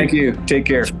 Thank you. Take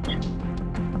care.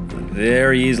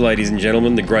 There he is, ladies and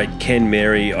gentlemen, the great Ken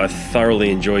Mary. I thoroughly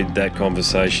enjoyed that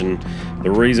conversation. The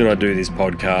reason I do this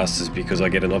podcast is because I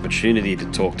get an opportunity to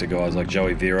talk to guys like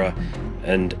Joey Vera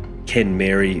and Ken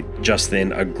Mary, just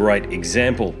then a great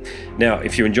example. Now,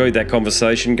 if you enjoyed that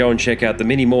conversation, go and check out the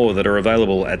many more that are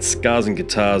available at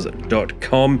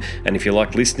scarsandguitars.com. And if you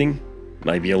like listening,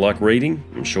 maybe you like reading,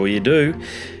 I'm sure you do,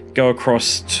 go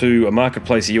across to a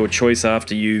marketplace of your choice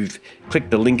after you've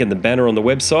clicked the link in the banner on the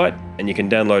website, and you can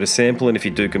download a sample. And if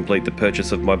you do complete the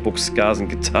purchase of my book, Scars and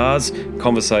Guitars,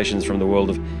 Conversations from the World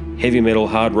of Heavy Metal,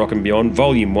 Hard Rock and Beyond,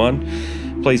 Volume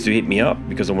 1, please do hit me up,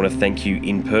 because I want to thank you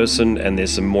in person, and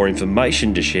there's some more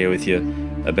information to share with you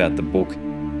about the book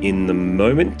in the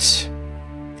moment.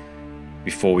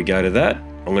 Before we go to that,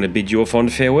 I'm going to bid you a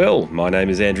fond farewell. My name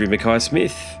is Andrew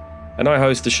Mackay-Smith, and I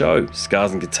host the show,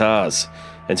 Scars and Guitars.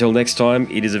 Until next time,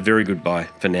 it is a very goodbye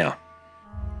for now.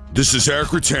 This is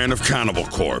Eric Rattan of Cannibal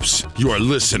Corpse. You are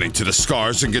listening to the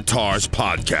Scars and Guitars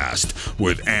podcast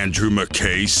with Andrew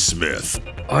Mackay-Smith.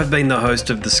 I've been the host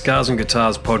of the Scars and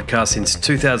Guitars podcast since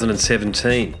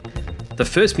 2017. The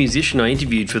first musician I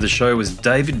interviewed for the show was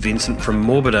David Vincent from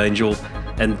Morbid Angel,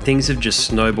 and things have just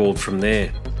snowballed from there.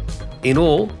 In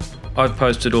all, I've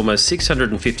posted almost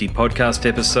 650 podcast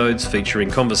episodes featuring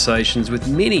conversations with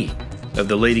many of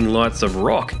the leading lights of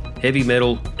rock, heavy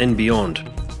metal, and beyond.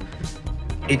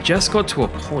 It just got to a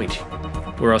point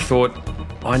where I thought,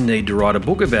 I need to write a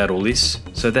book about all this,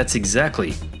 so that's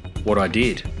exactly what I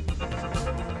did.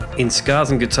 In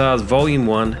Scars and Guitars Volume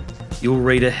 1, you'll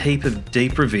read a heap of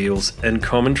deep reveals and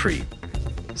commentary,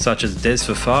 such as Des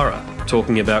Fafara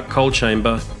talking about Coal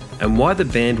Chamber and why the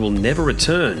band will never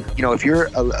return. If you're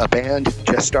a band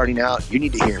just starting out, you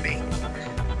need to hear me.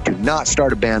 Do not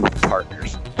start a band with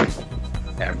partners.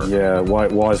 Ever. Yeah,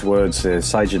 wise words there.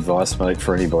 Sage advice, mate,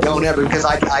 for anybody. Don't ever, because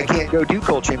I can't go do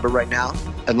Coal Chamber right now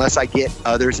unless I get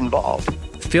others involved.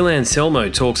 Phil Anselmo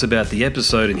talks about the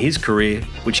episode in his career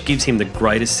which gives him the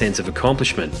greatest sense of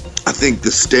accomplishment. I think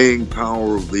the staying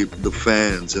power of the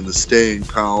fans and the staying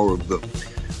power of the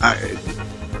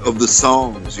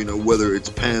songs, whether it's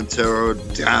Pantera,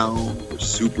 Down, or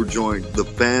Superjoint, the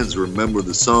fans remember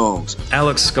the songs.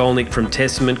 Alex Skolnick from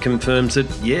Testament confirms that,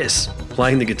 yes,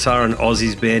 playing the guitar in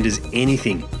Ozzy's band is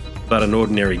anything but an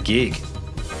ordinary gig.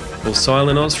 Will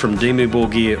Silent Oz from Dimmu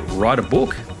Borgir write a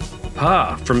book?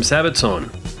 Pa from Sabaton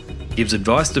gives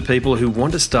advice to people who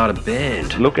want to start a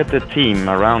band. Look at the team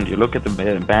around you, look at the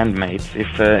bandmates.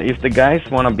 If the guys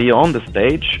want to be on the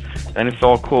stage, then it's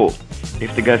all cool.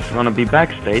 If the guys want to be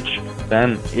backstage,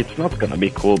 then it's not going to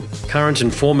be cool. Current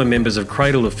and former members of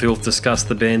Cradle of Filth discuss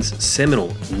the band's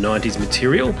seminal 90s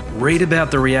material. Read about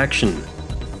the reaction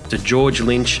to George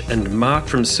Lynch and Mark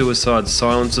from Suicide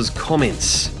Silence's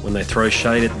comments when they throw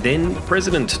shade at then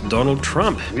President Donald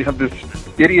Trump. We have this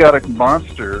idiotic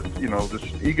monster, this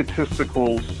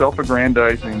egotistical,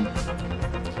 self-aggrandizing,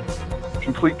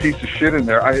 complete piece of shit in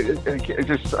there. I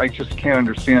just can't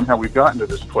understand how we've gotten to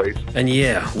this place. And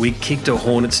yeah, we kicked a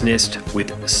hornet's nest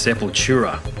with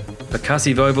Sepultura.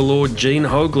 Percussive overlord Gene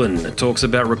Hoglan talks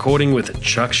about recording with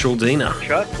Chuck Schuldiner.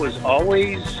 Chuck was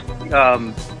always,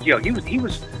 he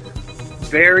was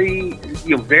very,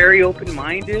 very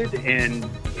open-minded, and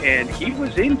he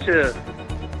was into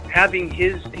having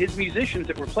his musicians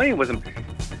that were playing with him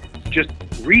just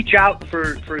reach out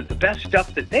for the best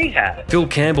stuff that they had. Phil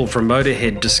Campbell from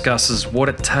Motorhead discusses what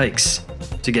it takes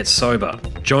to get sober.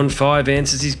 John Five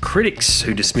answers his critics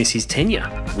who dismiss his tenure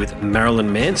with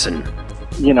Marilyn Manson.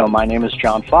 You know, my name is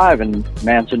John Five, and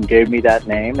Manson gave me that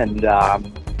name, and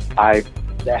I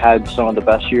had some of the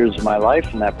best years of my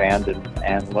life in that band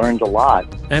and learned a lot.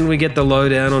 And we get the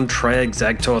lowdown on Treyarch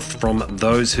Zagtoth from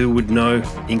those who would know,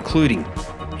 including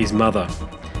his mother.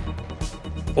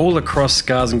 All across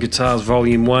Scars and Guitars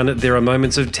Volume 1, there are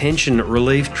moments of tension,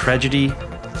 relief, tragedy,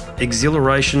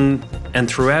 exhilaration, and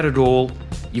throughout it all,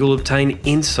 you'll obtain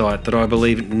insight that I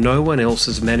believe no one else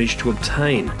has managed to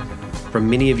obtain from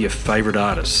many of your favourite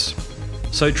artists.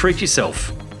 So treat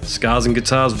yourself. Scars and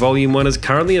Guitars Volume 1 is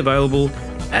currently available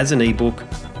as an ebook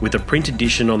with a print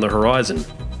edition on the horizon.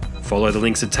 Follow the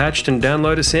links attached and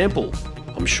download a sample.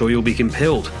 I'm sure you'll be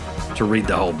compelled to read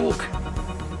the whole book.